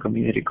California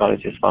Community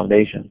Colleges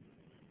Foundation.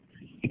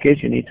 In case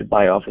you need to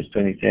buy Office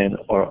 2010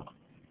 or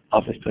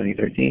Office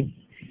 2013,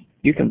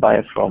 you can buy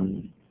it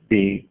from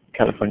the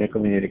California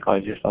Community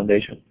Colleges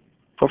Foundation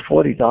for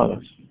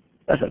 $40.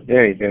 That's a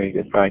very, very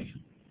good price.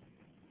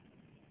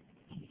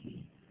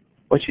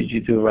 What should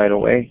you do right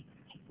away?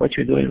 What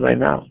you're doing right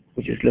now,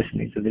 which is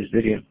listening to this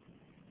video.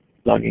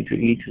 Log into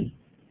E2.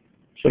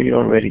 So you're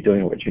already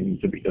doing what you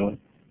need to be doing.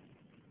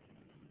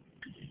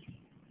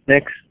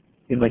 Next,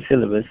 in my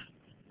syllabus,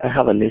 I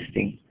have a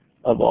listing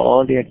of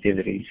all the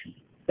activities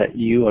that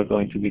you are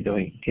going to be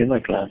doing in my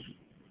class.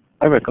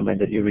 I recommend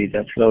that you read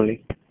that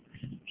slowly.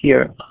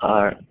 Here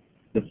are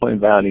the point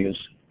values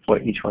for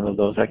each one of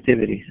those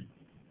activities.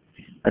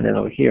 And then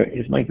over here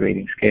is my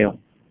grading scale.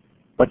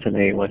 What's an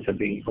A, what's a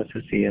B, what's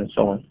a C, and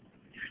so on.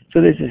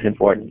 So this is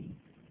important.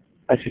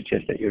 I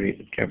suggest that you read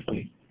it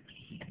carefully.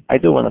 I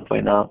do want to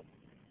point out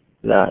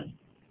that,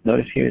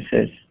 notice here it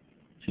says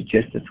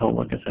suggested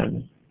homework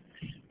assignment.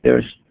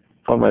 There's,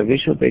 for my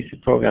Visual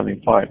Basic Programming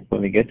part,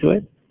 when we get to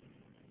it,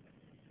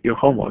 your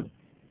homework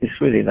is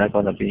really not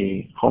going to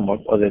be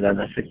homework other than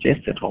a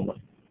suggested homework.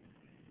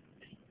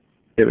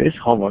 There is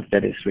homework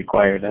that is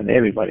required and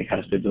everybody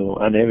has to do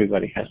and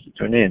everybody has to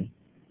turn in,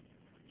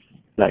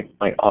 like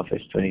my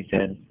Office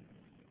 2010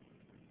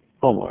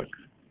 homework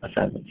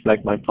assignments,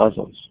 like my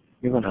puzzles.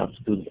 You're going to have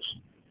to do those.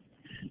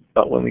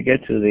 But when we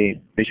get to the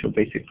Visual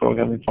Basic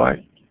Programming part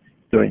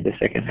during the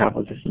second half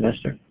of the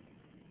semester,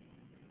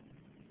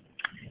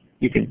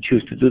 you can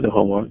choose to do the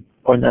homework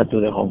or not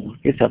do the homework.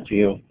 It's up to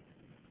you.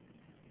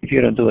 If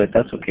you don't do it,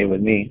 that's okay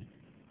with me.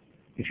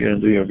 If you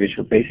don't do your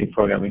Visual Basic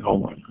Programming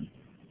homework,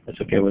 that's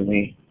okay with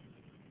me.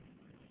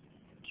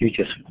 You're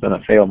just going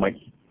to fail my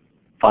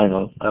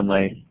final and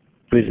my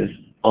quizzes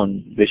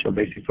on Visual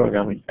Basic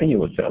Programming, and you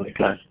will fail the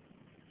class.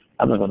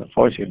 I'm not going to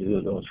force you to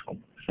do those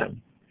homework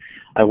assignments.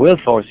 I will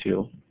force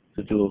you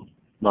to do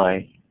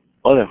my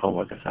other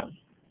homework assignments,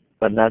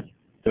 but not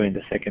during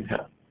the second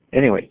half.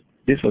 Anyway,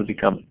 this will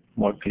become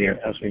more clear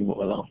as we move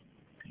along.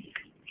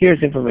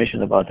 Here's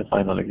information about the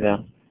final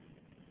exam.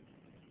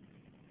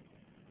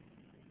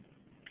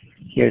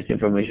 Here's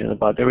information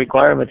about the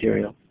required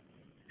material.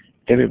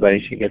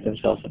 Everybody should get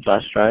themselves a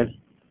flash drive.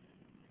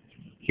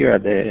 Here are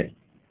the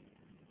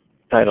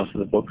titles of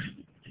the books.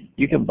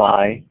 You can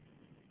buy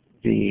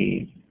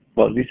the,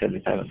 well, these are the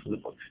titles of the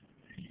books.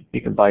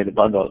 You can buy the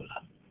bundle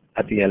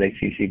at the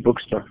LACC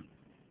bookstore.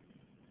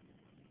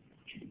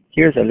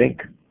 Here's a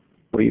link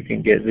where you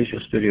can get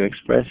Visual Studio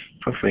Express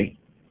for free.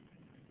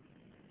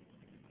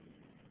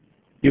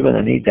 You're going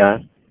to need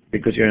that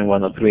because you're in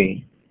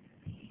 103,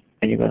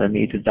 and you're going to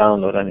need to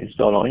download and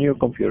install on your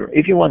computer.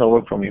 If you want to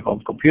work from your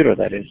home computer,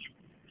 that is.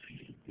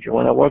 If you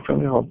want to work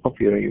from your home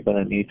computer, you're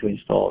going to need to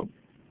install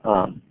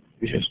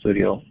Visual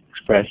Studio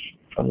Express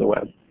from the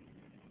web.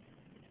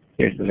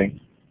 Here's the link.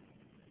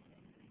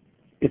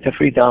 It's a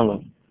free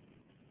download.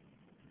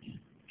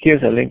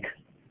 Here's a link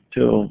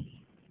to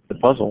the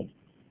puzzle.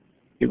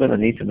 You're going to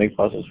need to make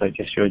puzzles I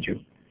just showed you.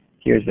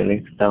 Here's the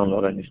link to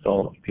download and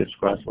install Eclipse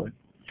Crossword.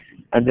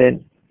 And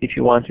then if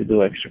you want to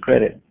do extra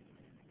credit,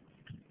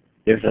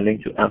 there's a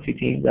link to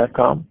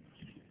amphitheam.com.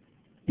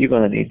 You're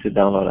going to need to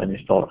download and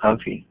install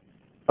Amphi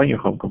on your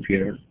home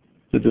computer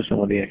to do some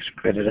of the extra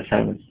credit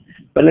assignments.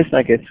 But let's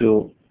not get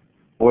too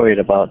worried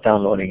about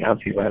downloading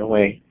Amphi right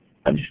away.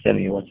 I'm just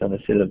telling you what's on the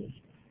syllabus.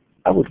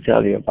 I will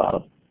tell you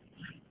about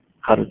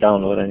how to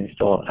download and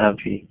install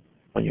Amphi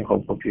on your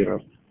home computer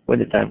when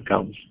the time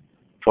comes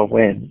for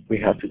when we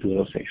have to do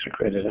those extra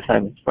credit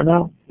assignments. For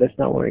now, let's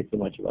not worry too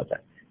much about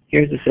that.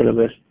 Here's the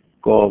syllabus.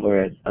 Go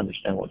over it,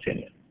 understand what's in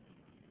it.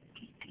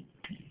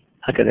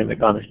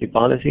 Academic honesty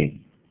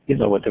policy. You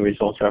know what the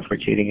results are for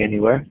cheating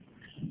anywhere.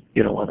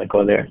 You don't want to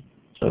go there,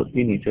 so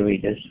you need to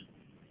read this.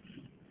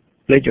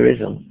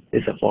 Plagiarism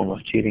is a form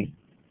of cheating.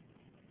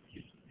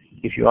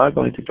 If you are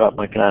going to drop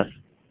my class,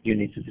 you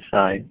need to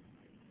decide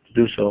to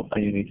do so,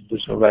 and you need to do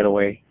so right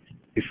away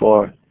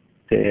before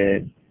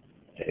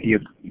you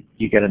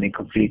get an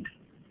incomplete,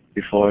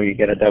 before you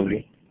get a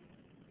W.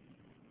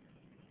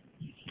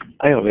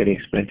 I already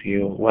explained to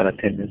you what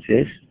attendance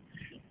is.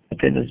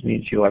 Attendance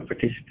means you are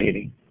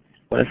participating.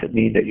 What does it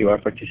mean that you are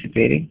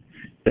participating?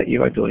 That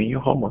you are doing your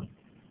homework,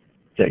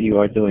 that you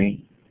are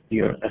doing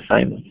your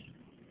assignments,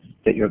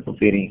 that you're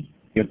completing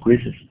your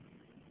quizzes.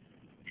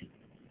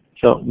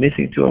 So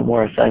missing 2 or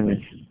more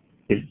assignments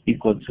is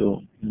equal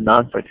to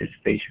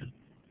non-participation.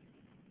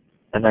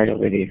 And I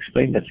already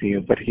explained that to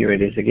you, but here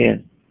it is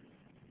again.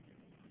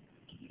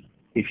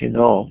 If you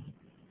know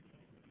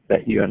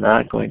that you are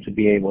not going to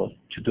be able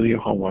to do your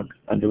homework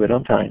and do it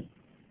on time,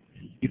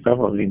 you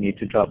probably need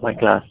to drop my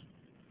class.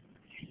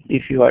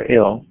 If you are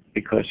ill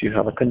because you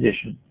have a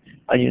condition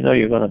and you know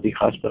you're going to be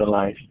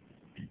hospitalized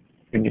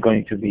and you're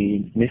going to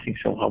be missing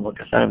some homework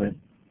assignment,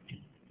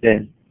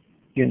 then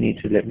you need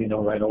to let me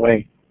know right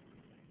away,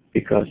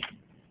 because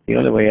the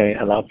only way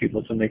I allow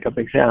people to make up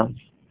exams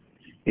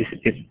is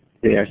if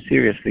they are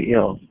seriously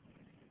ill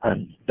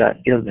and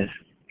that illness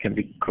can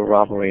be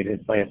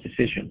corroborated by a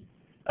physician.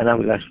 And I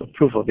will ask for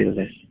proof of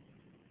illness,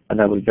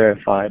 and I will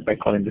verify by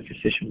calling the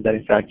physician that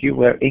in fact you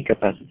were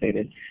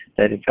incapacitated,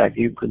 that in fact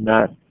you could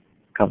not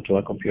come to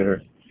a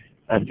computer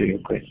and do your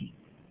quiz.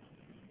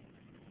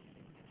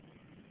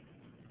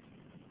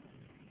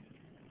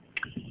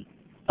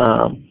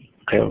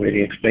 I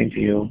already explained to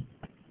you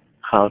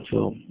how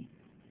to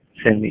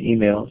send me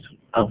emails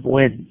and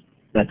when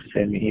not to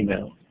send me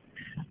emails,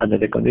 under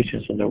the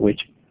conditions under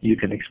which you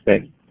can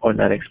expect or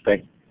not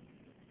expect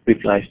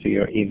replies to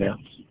your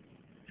emails.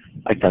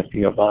 I talked to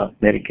you about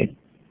Medicaid,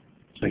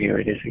 so here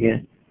it is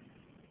again.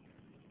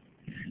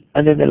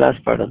 And then the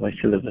last part of my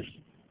syllabus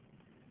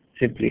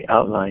simply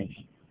outlines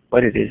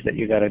what it is that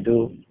you got to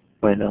do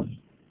when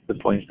the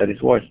points that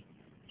is worth.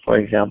 For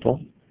example,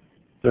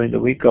 during the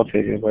week of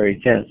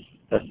February 10th,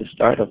 that's the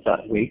start of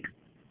that week,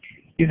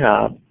 you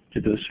have to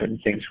do certain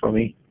things for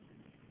me.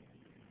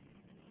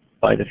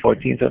 By the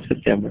 14th of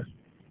September,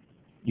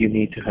 you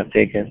need to have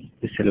taken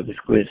the syllabus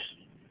quiz.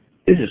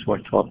 This is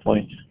worth 12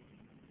 points.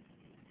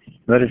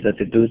 Notice that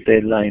the due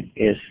deadline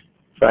is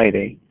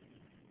Friday,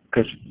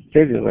 because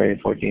February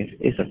 14th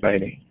is a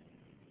Friday.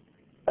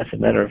 As a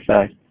matter of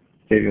fact,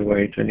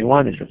 February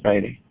 21 is a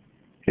Friday.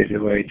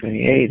 February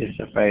 28 is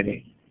a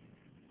Friday.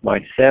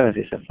 March 7th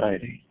is a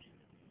Friday.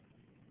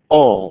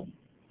 All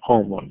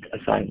homework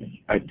assignments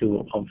are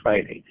due on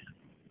Fridays.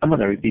 I'm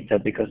going to repeat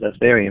that because that's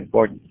very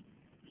important.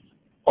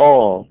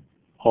 All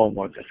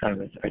homework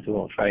assignments are due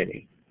on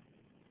Friday,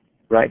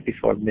 right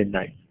before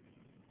midnight.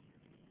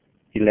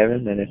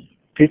 11 minutes,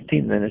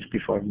 15 minutes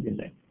before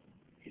midnight.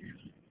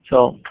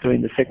 So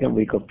during the second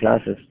week of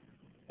classes,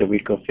 the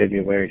week of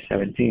February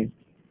 17th,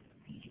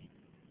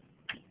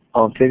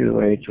 on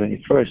February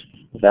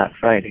 21st, that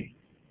Friday,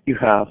 you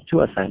have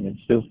 2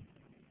 assignments due.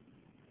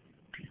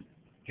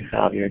 You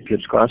have your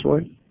Eclipse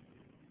crossword,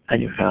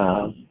 and you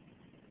have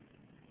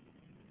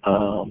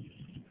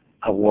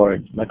a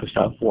Word,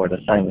 Microsoft Word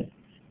assignment.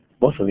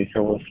 Both of these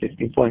are worth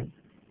 15 points.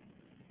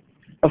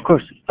 Of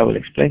course, I will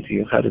explain to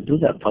you how to do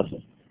that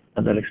puzzle,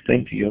 and I'll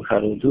explain to you how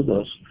to do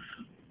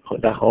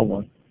that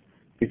homework,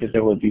 because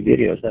there will be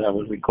videos that I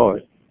will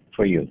record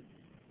for you.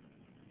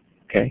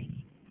 Okay?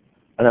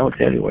 And I will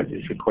tell you where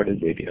these recorded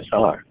videos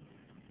are,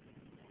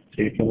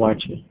 so you can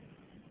watch it.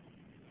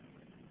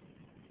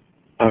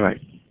 All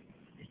right.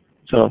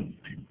 So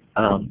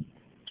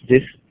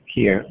this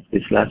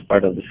last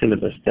part of the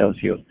syllabus tells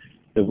you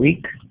the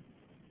week,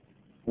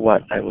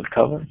 what I will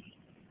cover,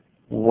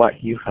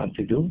 what you have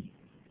to do,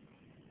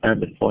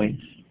 and the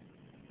points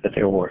that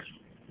they're worth.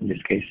 In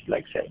this case,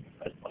 like 7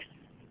 points.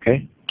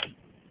 Okay?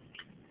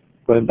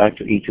 Going back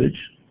to etudes,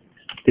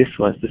 this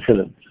was the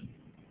syllabus.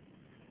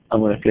 I'm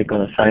going to click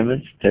on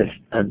assignments, tests,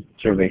 and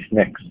surveys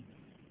next.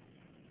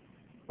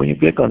 When you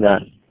click on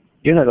that,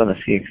 you're not going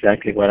to see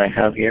exactly what I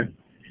have here.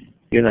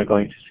 You're not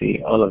going to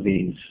see all of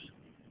these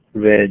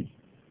red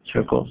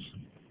circles.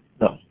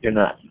 No, you're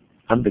not.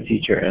 I'm the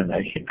teacher, and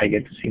I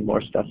get to see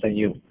more stuff than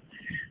you.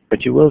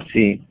 But you will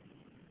see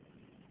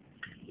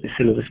the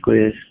syllabus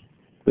quiz,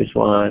 quiz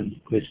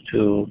 1, quiz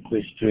 2,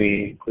 quiz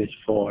 3, quiz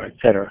 4,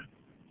 etc.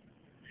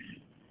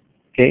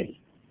 Okay?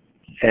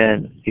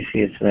 And you see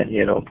it's not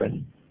yet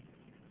open.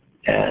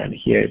 And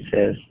here it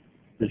says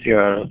the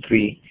 0 out of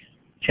 3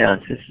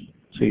 chances.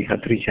 So you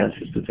have 3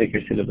 chances to take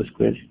your syllabus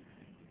quiz.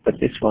 But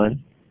this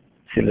one,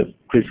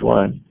 quiz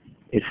 1,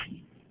 is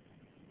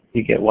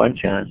you get 1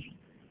 chance.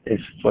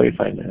 It's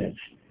 45 minutes.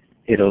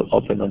 It'll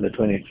open on the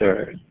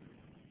 23rd,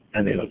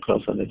 and it'll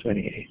close on the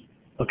 28th.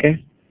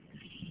 Okay?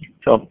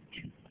 So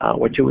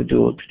what you would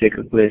do to take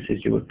a quiz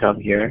is you would come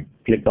here,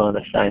 click on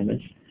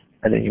assignments,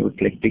 and then you would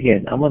click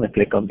begin. I'm going to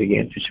click on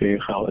begin to show you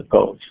how it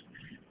goes.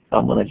 So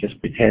I'm going to just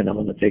pretend I'm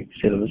going to take the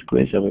syllabus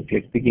quiz. I will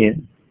click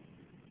begin,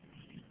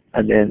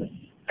 and then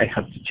I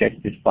have to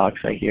check this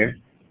box right here.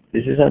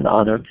 This is an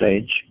honor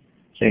pledge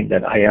saying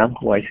that I am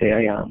who I say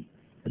I am,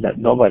 and that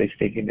nobody's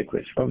taking the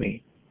quiz for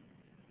me.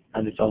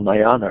 And it's on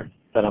my honor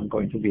that I'm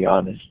going to be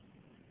honest.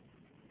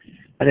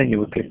 And then you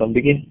will click on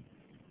begin.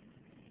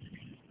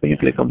 When you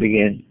click on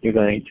begin, you're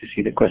going to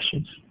see the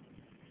questions.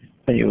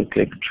 And you will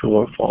click true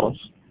or false,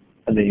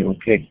 and then you will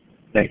click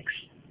next.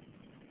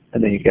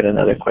 And then you get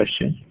another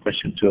question,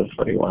 question 2 of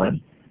 41,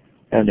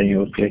 and then you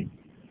will click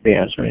the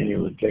answer, and you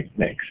will click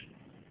next.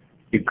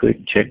 You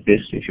could check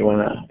this if you're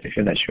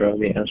not sure of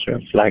the answer,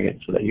 and flag it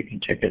so that you can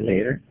check it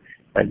later,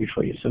 right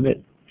before you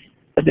submit.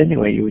 But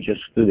anyway, you would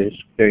just do this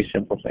very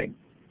simple thing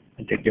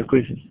and take your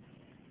quizzes.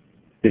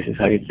 This is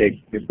how you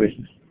take your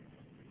quizzes.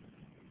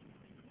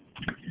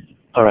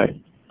 Alright,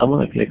 I'm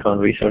going to click on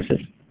resources.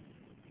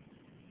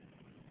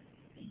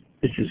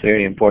 This is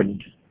very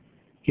important.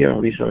 Here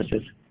on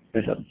resources,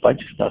 there's a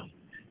bunch of stuff.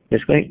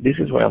 This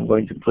is where I'm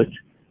going to put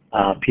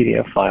a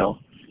PDF file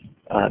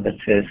that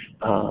says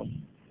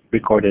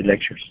recorded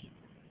lectures.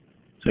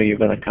 So you're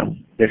going to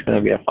come, there's going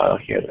to be a file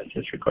here that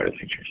says recorded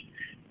lectures.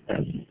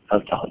 And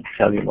I'll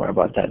tell you more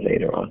about that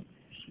later on.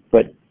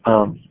 But,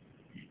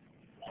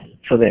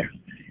 so there's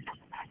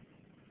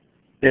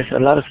a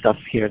lot of stuff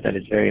here that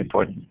is very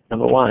important.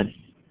 Number one,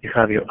 you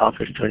have your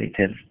Office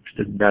 2010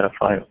 student data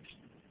files.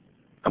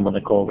 I'm going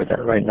to go over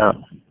that right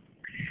now.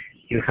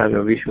 You have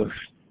your Visual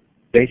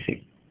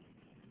Basic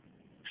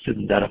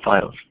student data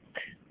files.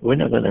 We're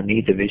not going to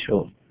need the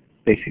Visual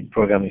Basic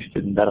programming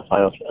student data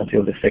files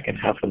until the second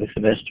half of the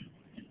semester,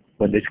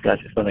 when this class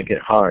is going to get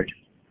hard.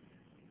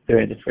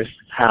 During the first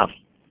half,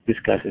 this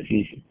class is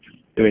easy.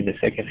 During the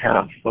second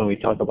half, when we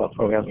talk about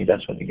programming,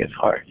 that's when it gets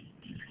hard.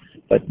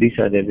 But these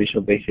are the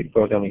Visual Basic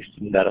programming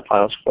student data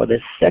files for the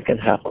second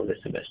half of the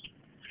semester.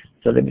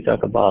 So let me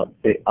talk about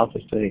the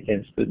Office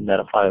 2010 student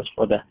data files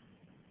for the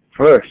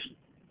first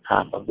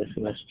half of the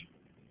semester.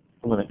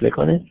 I'm going to click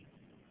on it.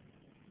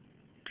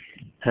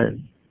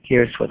 And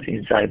here's what's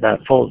inside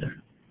that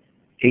folder.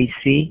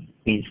 AC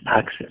means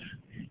access.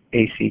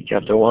 AC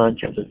Chapter 1,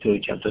 Chapter 2,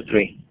 Chapter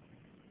 3.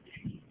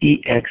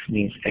 EX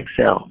means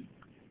Excel.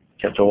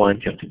 Chapter 1,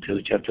 Chapter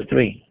 2, Chapter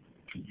 3.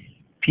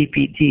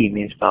 PPT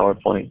means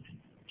PowerPoint.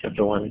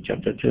 Chapter 1 and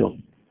Chapter 2.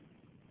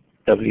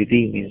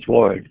 WD means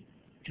Word.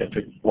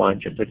 Chapter 1,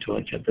 Chapter 2,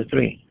 and Chapter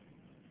 3.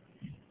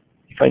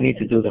 If I need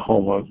to do the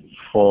homework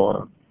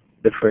for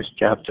the first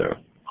chapter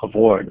of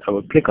Word, I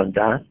will click on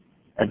that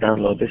and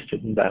download the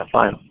student data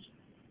files.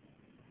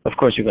 Of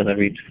course, you're going to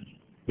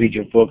read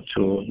your book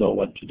to know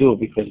what to do,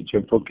 because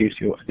your book gives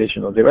you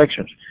additional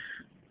directions.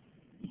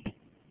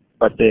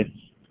 But the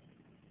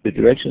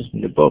directions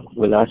in the book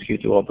will ask you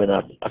to open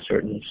up a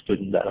certain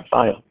student data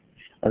file.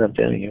 And I'm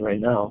telling you right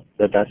now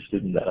that that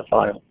student data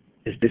file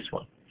is this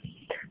one.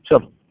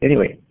 So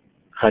anyway,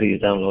 how do you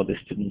download the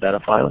student data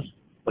files?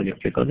 Well, you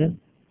click on it.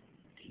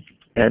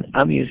 And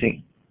I'm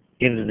using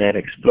Internet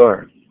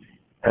Explorer.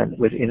 And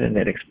with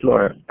Internet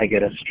Explorer, I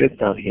get a strip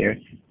down here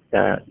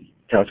that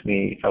tells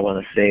me if I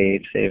want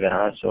to save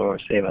as, or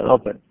save and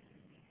open.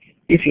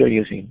 If you're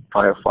using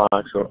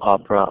Firefox or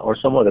Opera or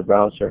some other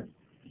browser,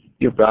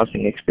 your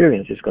browsing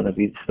experience is going to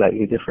be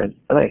slightly different.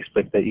 And I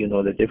expect that you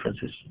know the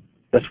differences.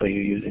 That's why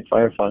you're using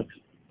Firefox.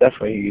 That's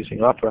why you're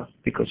using Opera,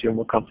 because you're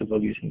more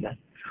comfortable using that.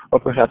 Or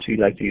perhaps you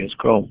like to use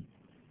Chrome,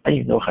 and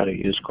you know how to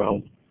use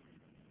Chrome.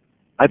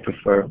 I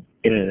prefer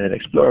Internet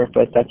Explorer,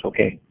 but that's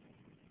okay.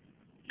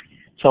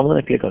 So I'm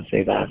going to click on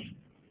Save As.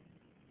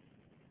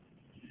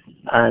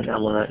 And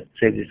I'm going to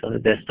save this on the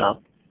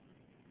desktop.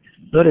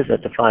 Notice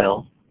that the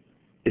file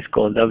is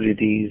called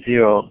WD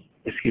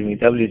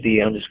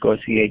underscore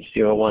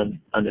CH01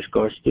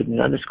 underscore student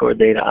underscore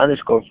data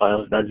underscore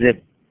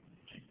files.zip.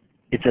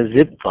 It's a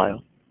zip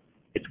file.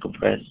 It's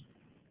compressed.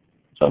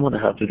 So I'm going to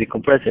have to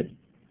decompress it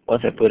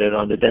once I put it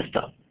on the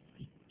desktop.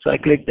 So I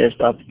click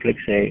Desktop, click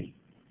Save,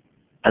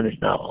 and it's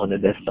now on the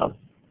desktop.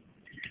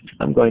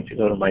 I'm going to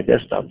go to my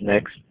desktop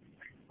next,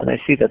 and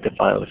I see that the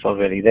file is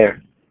already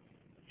there.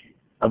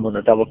 I'm going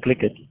to double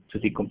click it to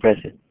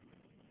decompress it.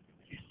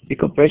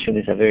 Decompression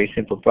is a very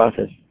simple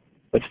process,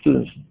 but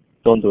students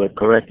don't do it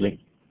correctly.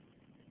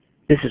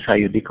 This is how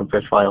you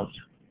decompress files.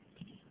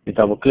 You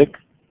double click,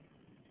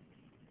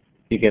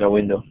 you get a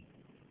window.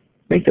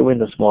 Make the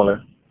window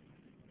smaller,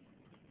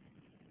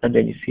 and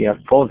then you see a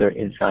folder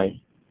inside.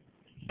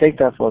 Take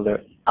that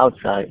folder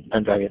outside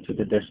and drag it to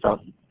the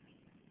desktop.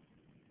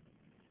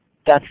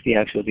 That's the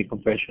actual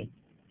decompression.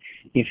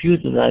 If you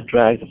do not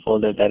drag the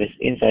folder that is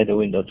inside the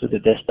window to the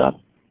desktop,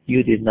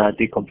 you did not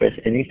decompress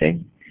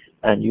anything,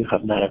 and you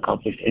have not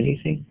accomplished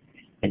anything,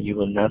 and you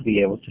will not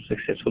be able to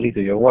successfully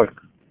do your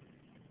work.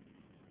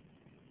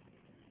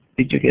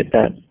 Did you get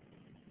that?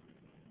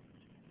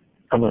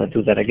 I'm going to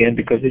do that again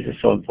because this is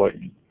so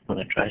important. I'm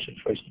going to trash it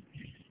first.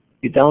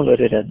 You download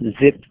it as a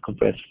zip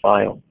compressed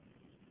file.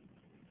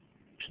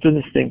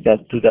 Students think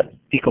that to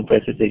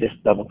decompress it, they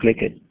just double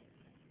click it.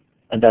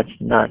 And that's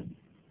not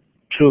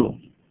true.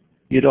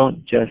 You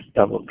don't just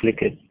double click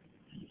it.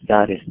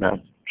 That is not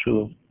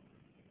true.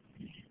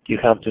 You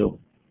have to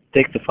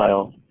take the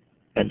file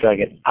and drag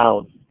it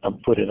out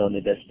and put it on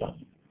the desktop.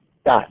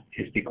 That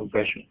is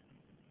decompression.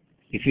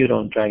 If you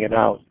don't drag it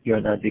out,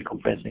 you're not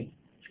decompressing.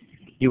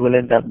 You will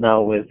end up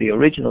now with the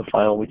original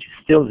file, which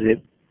is still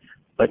zipped,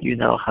 but you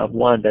now have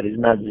one that is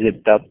not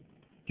zipped up.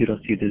 You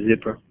don't see the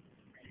zipper.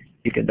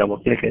 You can double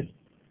click it,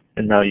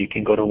 and now you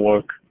can go to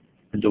work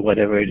and do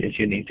whatever it is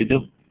you need to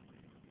do.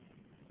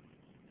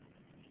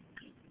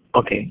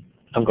 Okay,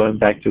 I'm going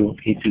back to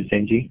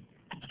E2Zenji.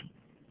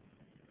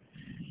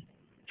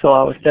 So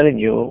I was telling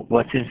you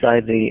what's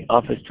inside the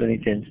Office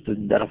 2010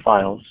 student data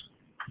files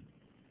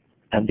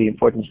and the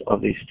importance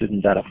of these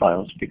student data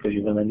files, because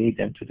you're going to need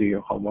them to do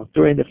your homework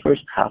during the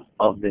first half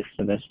of this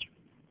semester.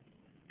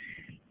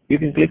 You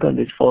can click on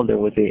this folder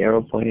with the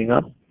arrow pointing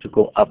up to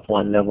go up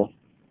one level.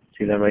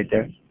 See that right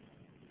there?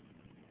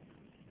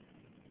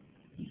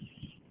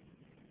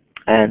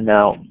 And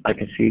now I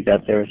can see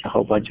that there is a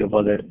whole bunch of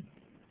other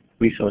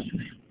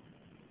resources.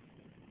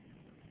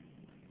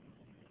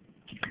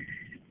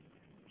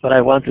 What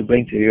I want to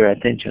bring to your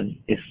attention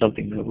is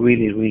something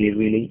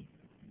really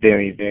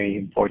very, very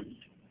important.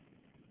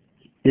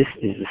 This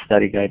is the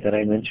study guide that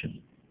I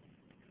mentioned.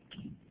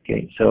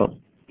 Okay, so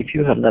if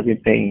you have not been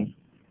paying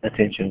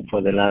attention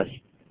for the last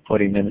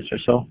 40 minutes or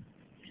so,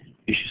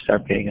 you should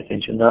start paying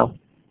attention now.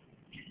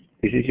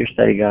 This is your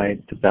study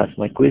guide to pass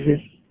my quizzes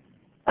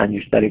and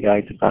your study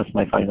guide to pass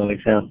my final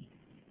exam.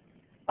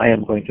 I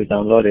am going to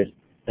download it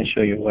and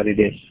show you what it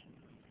is.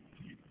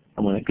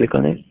 I'm going to click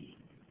on it.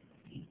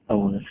 I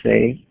want to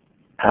save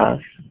as,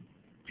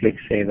 click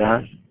Save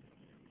As,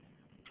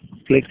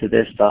 click the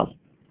desktop.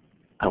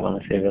 I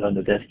want to save it on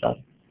the desktop.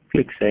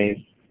 Click Save,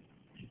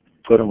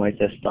 go to my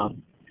desktop.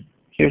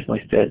 Here's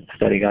my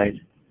study guide.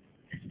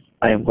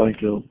 I am going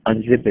to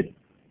unzip it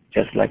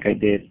just like I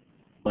did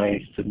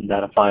my student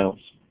data files.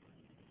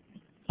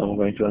 So I'm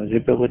going to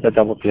unzip it with a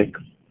double click,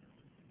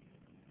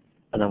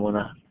 and I'm going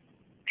to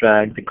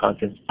drag the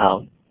contents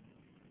out.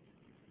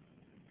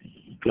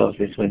 Close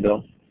this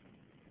window,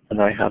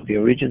 and I have the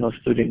original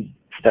student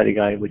study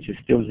guide, which is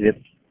still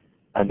zipped,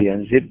 and the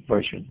unzipped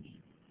version.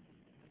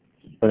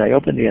 When I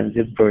open the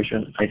unzipped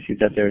version, I see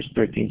that there's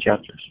 13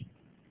 chapters.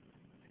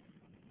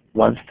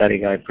 One study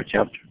guide per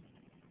chapter.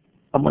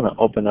 I'm going to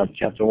open up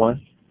chapter 1.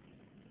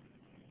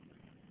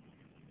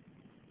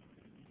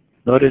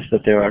 Notice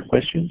that there are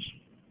questions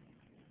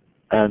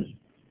and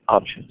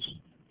options.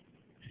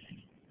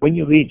 When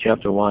you read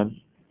chapter 1,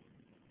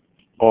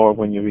 or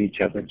when you read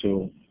chapter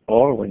 2,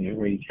 or when you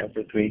read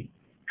chapter 3,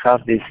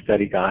 have this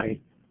study guide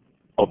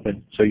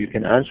open so you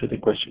can answer the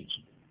questions.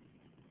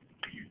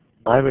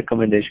 My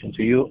recommendation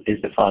to you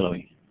is the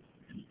following.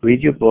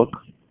 Read your book,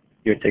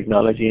 your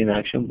Technology in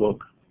Action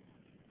book,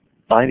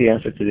 find the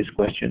answer to this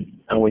question,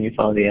 and when you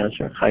found the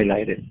answer,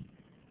 highlight it.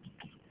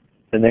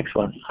 The next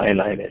one,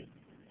 highlight it.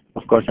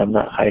 Of course, I'm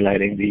not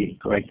highlighting the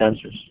correct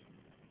answers.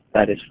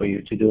 That is for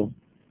you to do.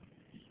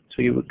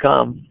 So you would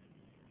come,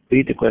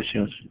 read the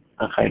questions,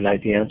 and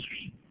highlight the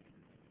answers.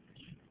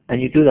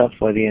 And you do that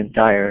for the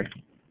entire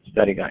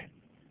study guide.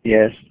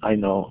 Yes, I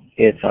know,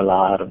 it's a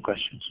lot of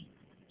questions.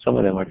 Some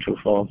of them are true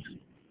false.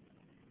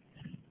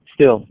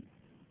 Still,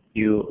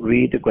 you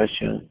read the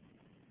question,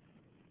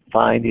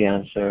 find the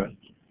answer,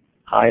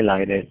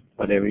 highlight it,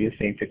 whatever you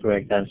think the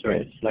correct answer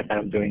is, like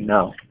I'm doing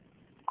now.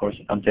 Of course,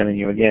 I'm telling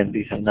you again,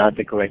 these are not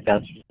the correct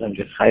answers. I'm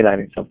just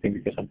highlighting something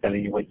because I'm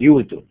telling you what you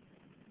would do.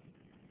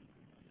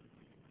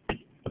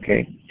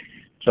 Okay,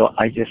 so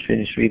I just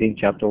finished reading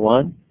chapter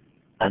 1,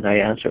 and I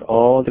answered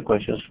all the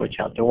questions for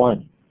chapter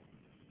 1.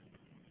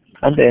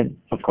 And then,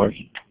 of course,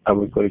 I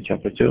will go to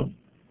chapter 2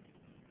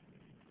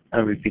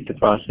 and repeat the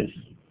process,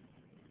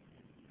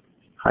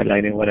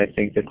 highlighting what I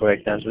think the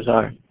correct answers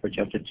are for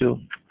chapter 2.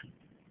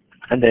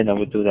 And then I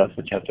would do that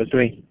for chapter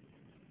 3.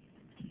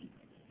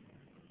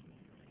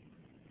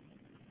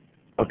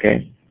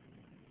 Okay,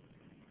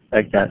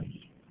 like that.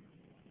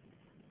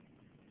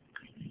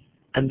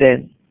 And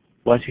then,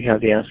 once you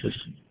have the answers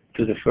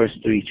to the first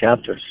 3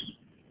 chapters,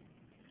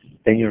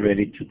 then you're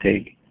ready to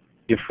take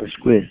your first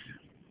quiz.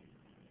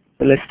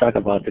 So let's talk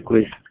about the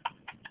quiz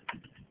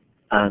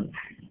and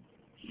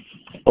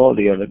all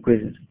the other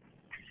quizzes.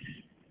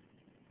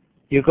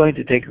 You're going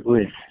to take a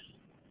quiz,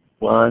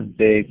 one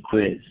big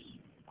quiz.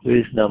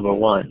 Quiz number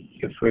 1,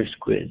 your first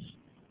quiz.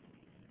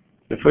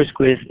 The first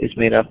quiz is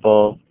made up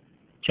of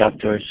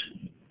chapters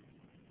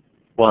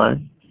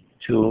 1,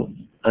 2,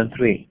 and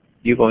 3.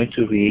 You're going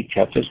to read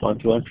chapters 1,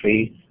 2, and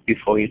 3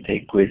 before you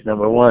take quiz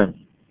number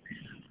 1.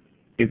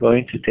 You're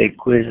going to take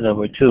quiz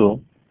number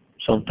 2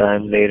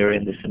 sometime later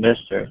in the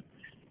semester.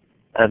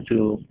 And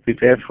to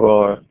prepare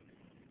for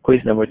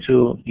quiz number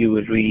 2, you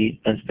will read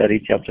and study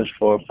chapters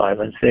 4, 5,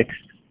 and 6.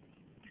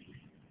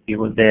 You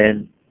will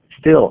then,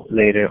 still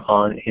later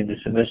on in the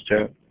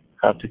semester,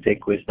 have to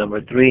take quiz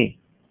number 3.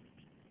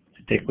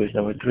 To take quiz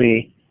number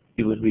 3,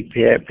 you will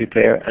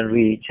prepare and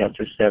read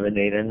chapters 7,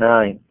 8, and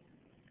 9.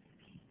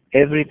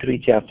 Every 3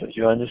 chapters,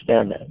 you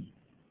understand that.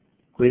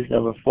 Quiz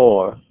number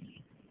 4,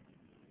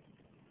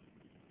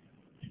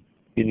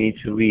 you need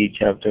to read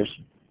chapters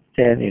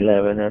 10,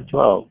 11, and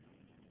 12.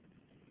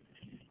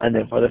 And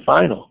then for the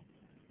final,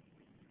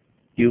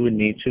 you will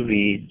need to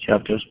read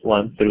chapters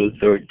 1 through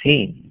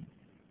 13.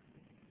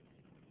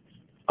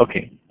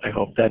 Okay, I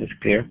hope that is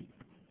clear.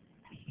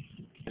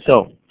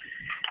 So,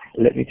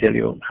 let me tell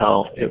you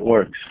how it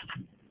works.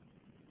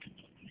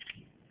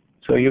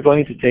 So you're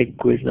going to take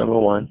quiz number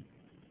 1,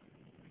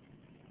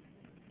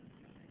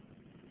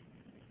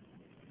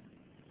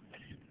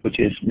 which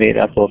is made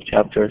up of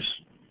chapters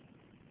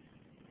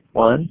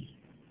 1,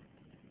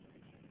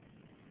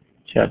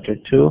 chapter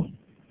 2,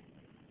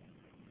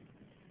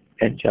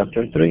 and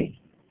chapter 3.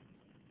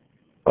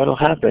 What will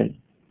happen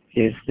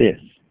is this.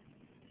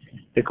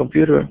 The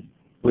computer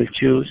will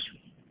choose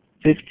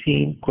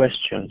 15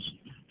 questions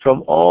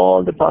from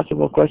all the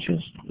possible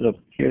questions. Look,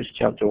 here's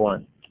chapter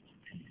 1.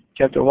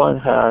 Chapter 1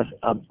 has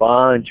a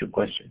bunch of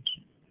questions,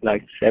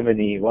 like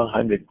 70,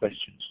 100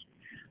 questions.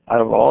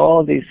 Out of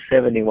all these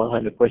 70,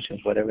 100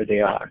 questions, whatever they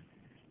are,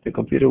 the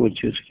computer will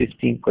choose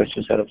 15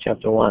 questions out of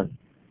Chapter 1.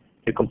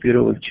 The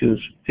computer will choose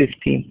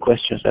 15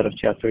 questions out of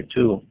Chapter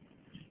 2.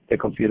 The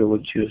computer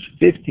will choose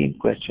 15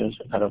 questions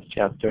out of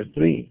Chapter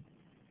 3,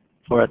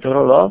 for a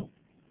total of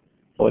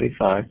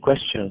 45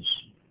 questions.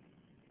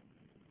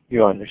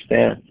 You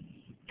understand?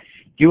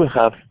 You will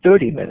have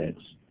 30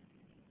 minutes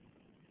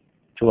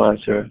to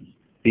answer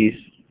these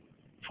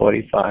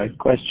 45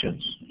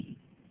 questions.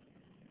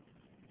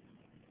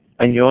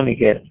 And you only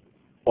get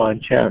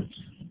one chance.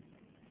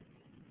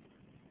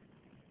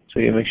 So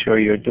you make sure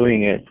you're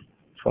doing it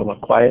from a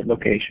quiet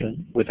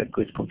location with a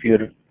good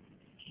computer.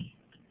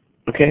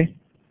 Okay?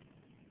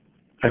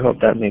 I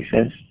hope that makes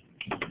sense.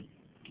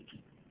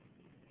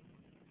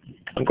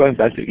 I'm going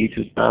back to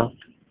etudes now.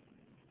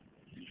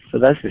 So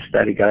that's the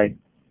study guide.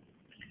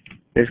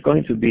 There's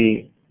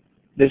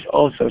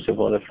all sorts of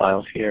other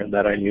files here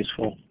that are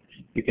useful.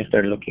 You can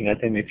start looking at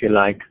them if you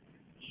like.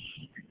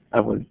 I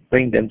will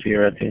bring them to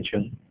your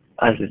attention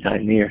as the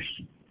time nears.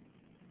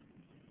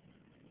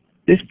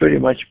 This pretty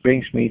much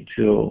brings me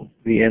to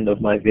the end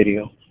of my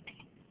video.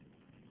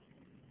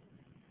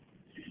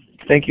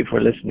 Thank you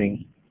for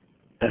listening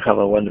and have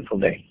a wonderful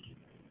day.